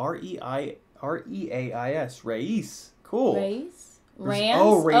 Oh, R-E-A-I-S. Reyes. Cool. Reyes? Rand?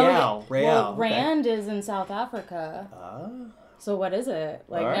 Oh, Real. Real. Well, Rand is in South Africa. So what is it?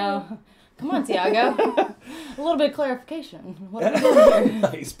 Like, no. Come on, Tiago. A little bit of clarification. What are we doing here?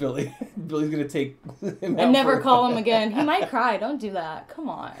 Nice, Billy. Billy's going to take him out. And never call him again. He might cry. Don't do that. Come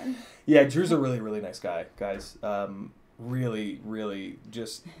on. Yeah, Drew's a really, really nice guy, guys. Really, really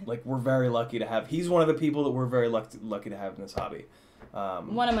just, like, we're very lucky to have. He's one of the people that we're very lucky to have in this hobby.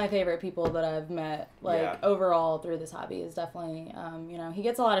 One of my favorite people that I've met, overall through this hobby is definitely, he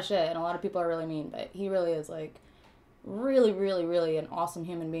gets a lot of shit and a lot of people are really mean, but he really is, like, really, really, really an awesome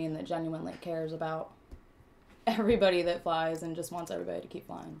human being that genuinely cares about everybody that flies and just wants everybody to keep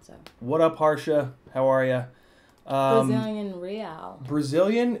flying. So. What up, Harsha? How are you? Brazilian Real.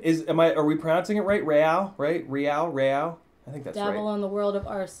 Brazilian are we pronouncing it right? Real, right? Real. I think that's right. Dabble in the world of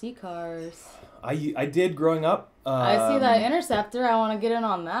RC cars. I did growing up. I see that Interceptor. I want to get in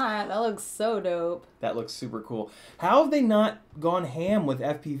on that. That looks so dope. That looks super cool. How have they not gone ham with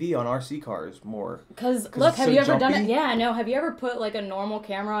FPV on RC cars more? Because, look, have you ever done it? Yeah, I know. Have you ever put, like, a normal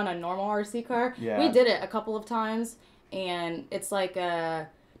camera on a normal RC car? Yeah. We did it a couple of times, and it's like a...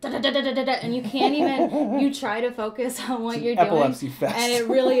 and you can't even... you try to focus on what you're doing. Epilepsy fest. And it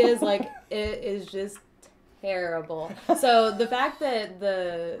really is, like, it is just terrible. So, the fact that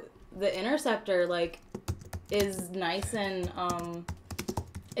the Interceptor, like, is nice and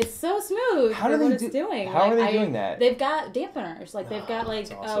it's so smooth for what it's doing. How are they doing that? They've got dampeners. Like, they've got, like,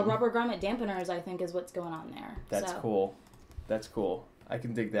 awesome. Rubber grommet dampeners, I think, is what's going on there. That's cool. That's cool. I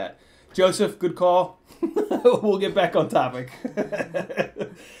can dig that. Joseph, good call. We'll get back on topic.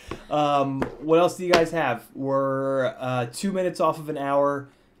 What else do you guys have? We're 2 minutes off of an hour.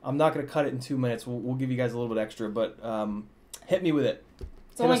 I'm not going to cut it in 2 minutes. We'll give you guys a little bit extra, but hit me with it.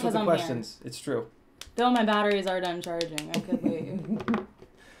 It's only because I'm questions. Here. It's true. Though my batteries are done charging, I could leave.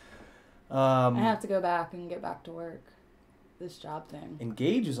 I have to go back and get back to work. This job thing.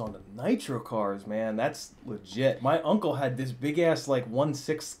 Engage is on the nitro cars, man. That's legit. My uncle had this big ass, like,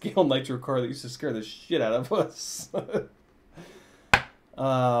 1/6 scale nitro car that used to scare the shit out of us.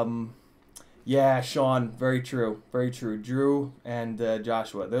 Yeah, Sean, very true, very true. Drew and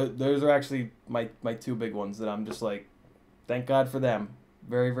Joshua, those are actually my two big ones that I'm just like, thank God for them.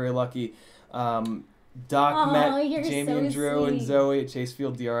 Very, very lucky. Doc met Jamie so and Drew sweet. and Zoe at Chase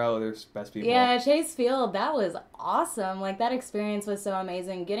Field DRL. They're best people. Yeah, Chase Field, that was awesome. Like, that experience was so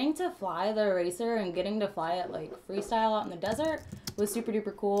amazing. Getting to fly the racer and getting to fly it, like, freestyle out in the desert was super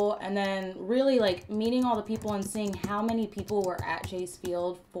duper cool. And then really, like, meeting all the people and seeing how many people were at Chase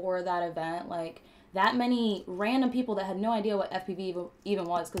Field for that event. Like, that many random people that had no idea what FPV even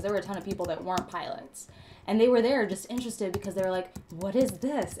was, because there were a ton of people that weren't pilots. And they were there just interested because they were like, what is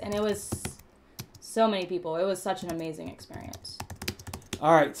this? And it was so many people. It was such an amazing experience.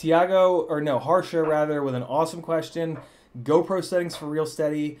 All right, Harsha rather, with an awesome question. GoPro settings for Real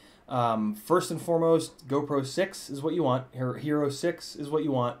Steady. First and foremost, GoPro 6 is what you want. Hero 6 is what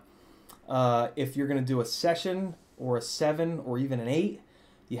you want. If you're going to do a session or a 7 or even an 8,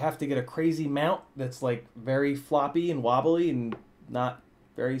 you have to get a crazy mount that's like very floppy and wobbly and not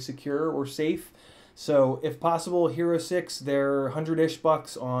very secure or safe. So if possible, Hero 6, they're 100-ish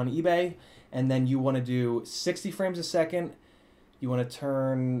bucks on eBay. And then you want to do 60 frames a second. You want to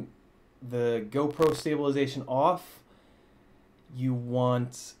turn the GoPro stabilization off. You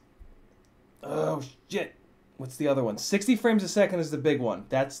want... Oh, shit. What's the other one? 60 frames a second is the big one.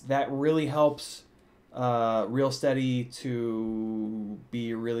 That really helps Real Steady to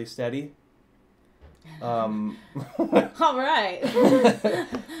be really steady. All right.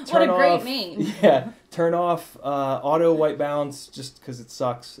 What a great name. Yeah. Turn off auto white balance just because it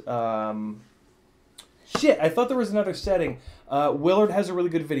sucks. Shit, I thought there was another setting. Willard has a really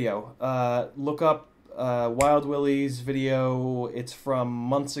good video. Look up Wild Willie's video. It's from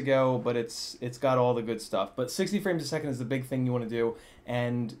months ago, but it's got all the good stuff. But 60 frames a second is the big thing you want to do,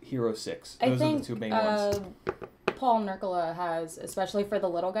 and Hero 6. Those are the two main ones. Paul Nurkala has, especially for the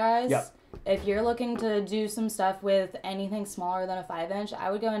little guys. Yep. If you're looking to do some stuff with anything smaller than a 5-inch, I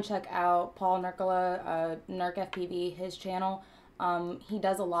would go and check out Paul Nurkala, CiottiFPV, his channel. He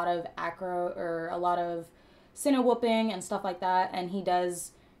does a lot of acro, or a lot of Cinewhooping and stuff like that, and he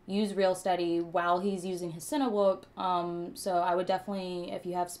does use Real Steady while he's using his Cinewhoop. So I would definitely, if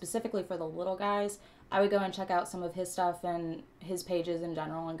you have specifically for the little guys, I would go and check out some of his stuff and his pages in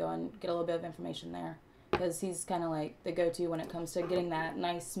general and go and get a little bit of information there. Because he's kind of like the go-to when it comes to getting that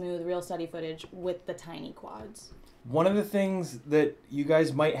nice, smooth, Real Steady footage with the tiny quads. One of the things that you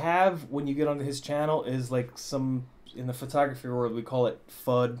guys might have when you get onto his channel is like some, in the photography world, we call it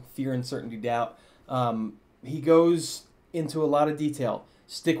FUD, fear, uncertainty, doubt. He goes into a lot of detail.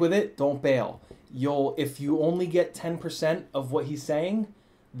 Stick with it. Don't bail. If you only get 10% of what he's saying,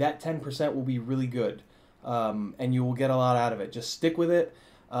 that 10% will be really good. And you will get a lot out of it. Just stick with it.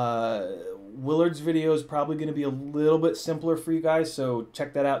 Willard's video is probably going to be a little bit simpler for you guys, so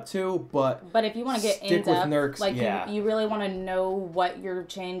check that out too. But if you want to get in depth, like yeah. you really want to know what you're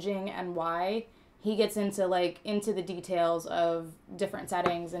changing and why, he gets into the details of different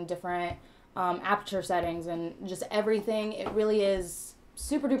settings and different aperture settings and just everything. It really is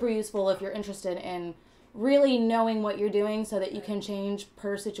super duper useful if you're interested in really knowing what you're doing so that you can change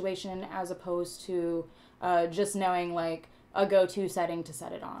per situation as opposed to just knowing like a go-to setting to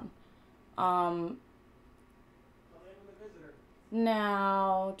set it on.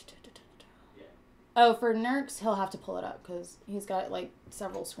 Now, oh, for Nurks, he'll have to pull it up because he's got like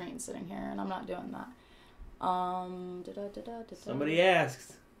several screens sitting here, and I'm not doing that. Somebody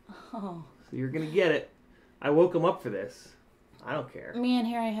asked. Oh. So you're gonna get it. I woke him up for this. I don't care. Me and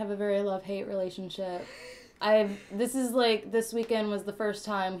Harry have a very love-hate relationship. This weekend was the first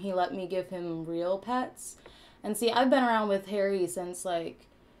time he let me give him real pets. And see, I've been around with Harry since like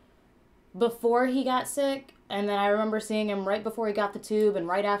before he got sick, and then I remember seeing him right before he got the tube and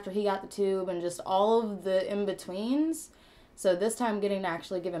right after he got the tube and just all of the in-betweens. So this time getting to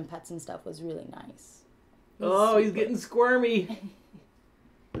actually give him pets and stuff was really nice. He's getting squirmy.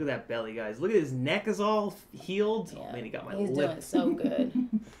 Look at that belly, guys. Look at his neck is all healed. Yeah, oh man, he got my he's lip. doing so good.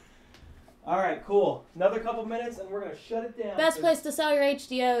 All right, cool. Another couple minutes and we're going to shut it down. Best place to sell your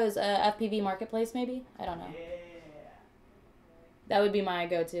HDOs, FPV Marketplace maybe? I don't know. Yeah. That would be my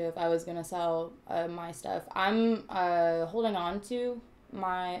go-to if I was going to sell my stuff. I'm holding on to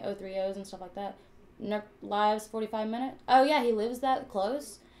my 030s and stuff like that. Nerk Lives 45 minute. Oh yeah, he lives that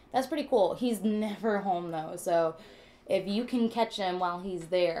close. That's pretty cool. He's never home though, so if you can catch him while he's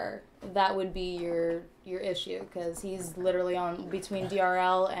there, that would be your issue, because he's literally on between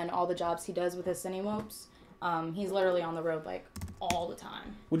DRL and all the jobs he does with his Cinewhoops. He's literally on the road like all the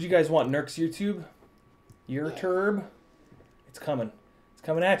time. What do you guys want? Nurk's YouTube? Your turb? It's coming. It's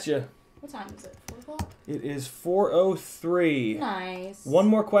coming at you. What time is it? 4 o'clock? It is 4:03. Nice. One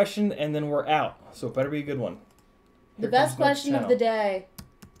more question, and then we're out. So it better be a good one. The best question of the day.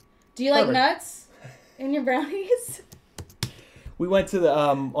 Do you like nuts in your brownies? We went to the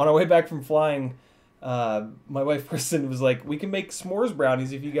on our way back from flying. My wife Kristen was like, "We can make s'mores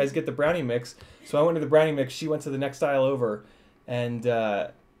brownies if you guys get the brownie mix." So I went to the brownie mix. She went to the next aisle over, and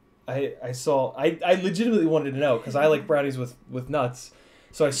I legitimately wanted to know because I like brownies with nuts.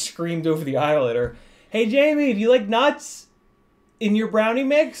 So I screamed over the aisle at her, "Hey Jamie, do you like nuts in your brownie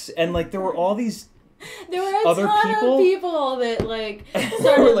mix?" And like there were all these other people that like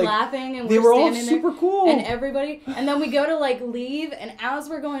started laughing, and they were all super cool, and everybody. And then we go to like leave, and as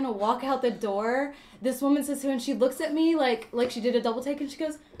we're going to walk out the door, this woman says to her, and she looks at me like she did a double take, and she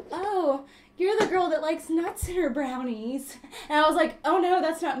goes, "Oh, you're the girl that likes nuts in her brownies." And I was like, "Oh no,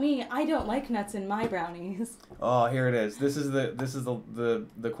 that's not me. I don't like nuts in my brownies." Oh, here it is. This is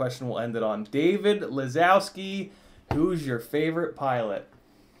the question we'll end it on. David Lazowski, who's your favorite pilot?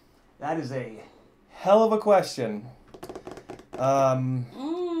 That is a hell of a question.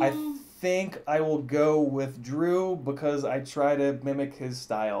 I think I will go with Drew because I try to mimic his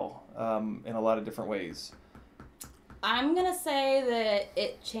style in a lot of different ways. I'm going to say that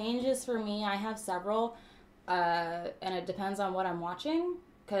it changes for me. I have several, and it depends on what I'm watching,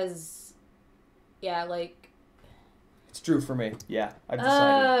 because, yeah, like... It's Drew for me. Yeah, I've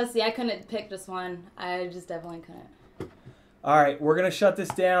decided. See, I couldn't pick just one. I just definitely couldn't. All right, we're going to shut this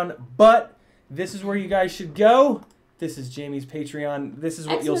down, but this is where you guys should go. This is Jamie's Patreon. This is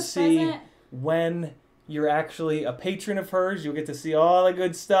what you'll see when you're actually a patron of hers. You'll get to see all the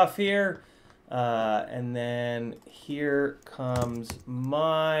good stuff here. And then here comes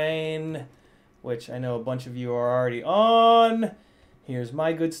mine, which I know a bunch of you are already on. Here's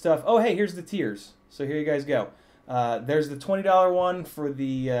my good stuff. Oh, hey, here's the tiers. So here you guys go. There's the $20 one for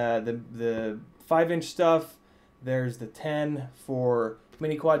the 5-inch stuff. There's the 10 for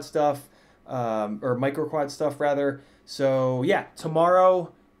mini quad stuff, or micro quad stuff rather. So yeah,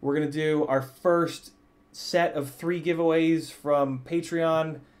 tomorrow we're gonna do our first set of 3 giveaways from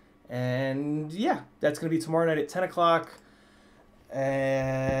Patreon. And yeah, that's going to be tomorrow night at 10 o'clock.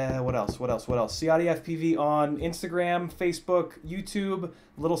 What else? CiottiFPV on Instagram, Facebook, YouTube.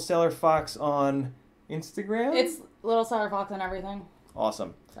 Little Stellar Fox on Instagram. It's Little Stellar Fox on everything.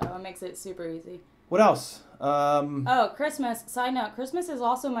 Awesome. So it makes it super easy. What else? Oh, Christmas. Side note, Christmas is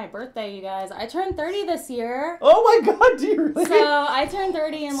also my birthday, you guys. I turned 30 this year. Oh my God, do you really? So I turned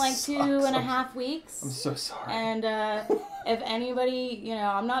 30 in like 2.5 weeks. I'm so sorry. And if anybody,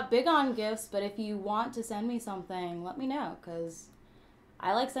 I'm not big on gifts, but if you want to send me something, let me know, because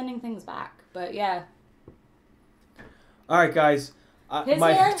I like sending things back. But yeah. All right, guys.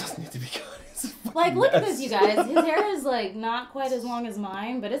 My hair doesn't need to be cut. Like, look at this, you guys. His hair is, like, not quite as long as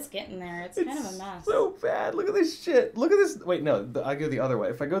mine, but it's getting there. It's kind of a mess. So bad. Look at this shit. Look at this. Wait, no. I go the other way.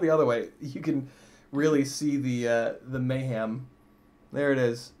 If I go the other way, you can really see the mayhem. There it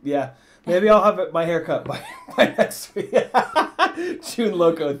is. Yeah. Maybe I'll have my hair cut by next week. June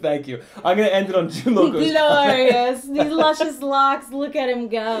Loco, thank you. I'm going to end it on June Loco's Glorious. These luscious locks. Look at him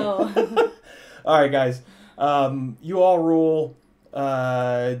go. All right, guys. You all rule.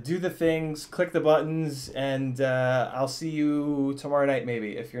 Do the things, click the buttons, and I'll see you tomorrow night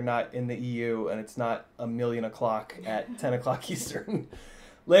maybe if you're not in the EU and it's not 1,000,000 o'clock at 10 o'clock Eastern.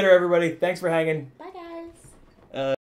 Later, everybody. Thanks for hanging. Bye, guys.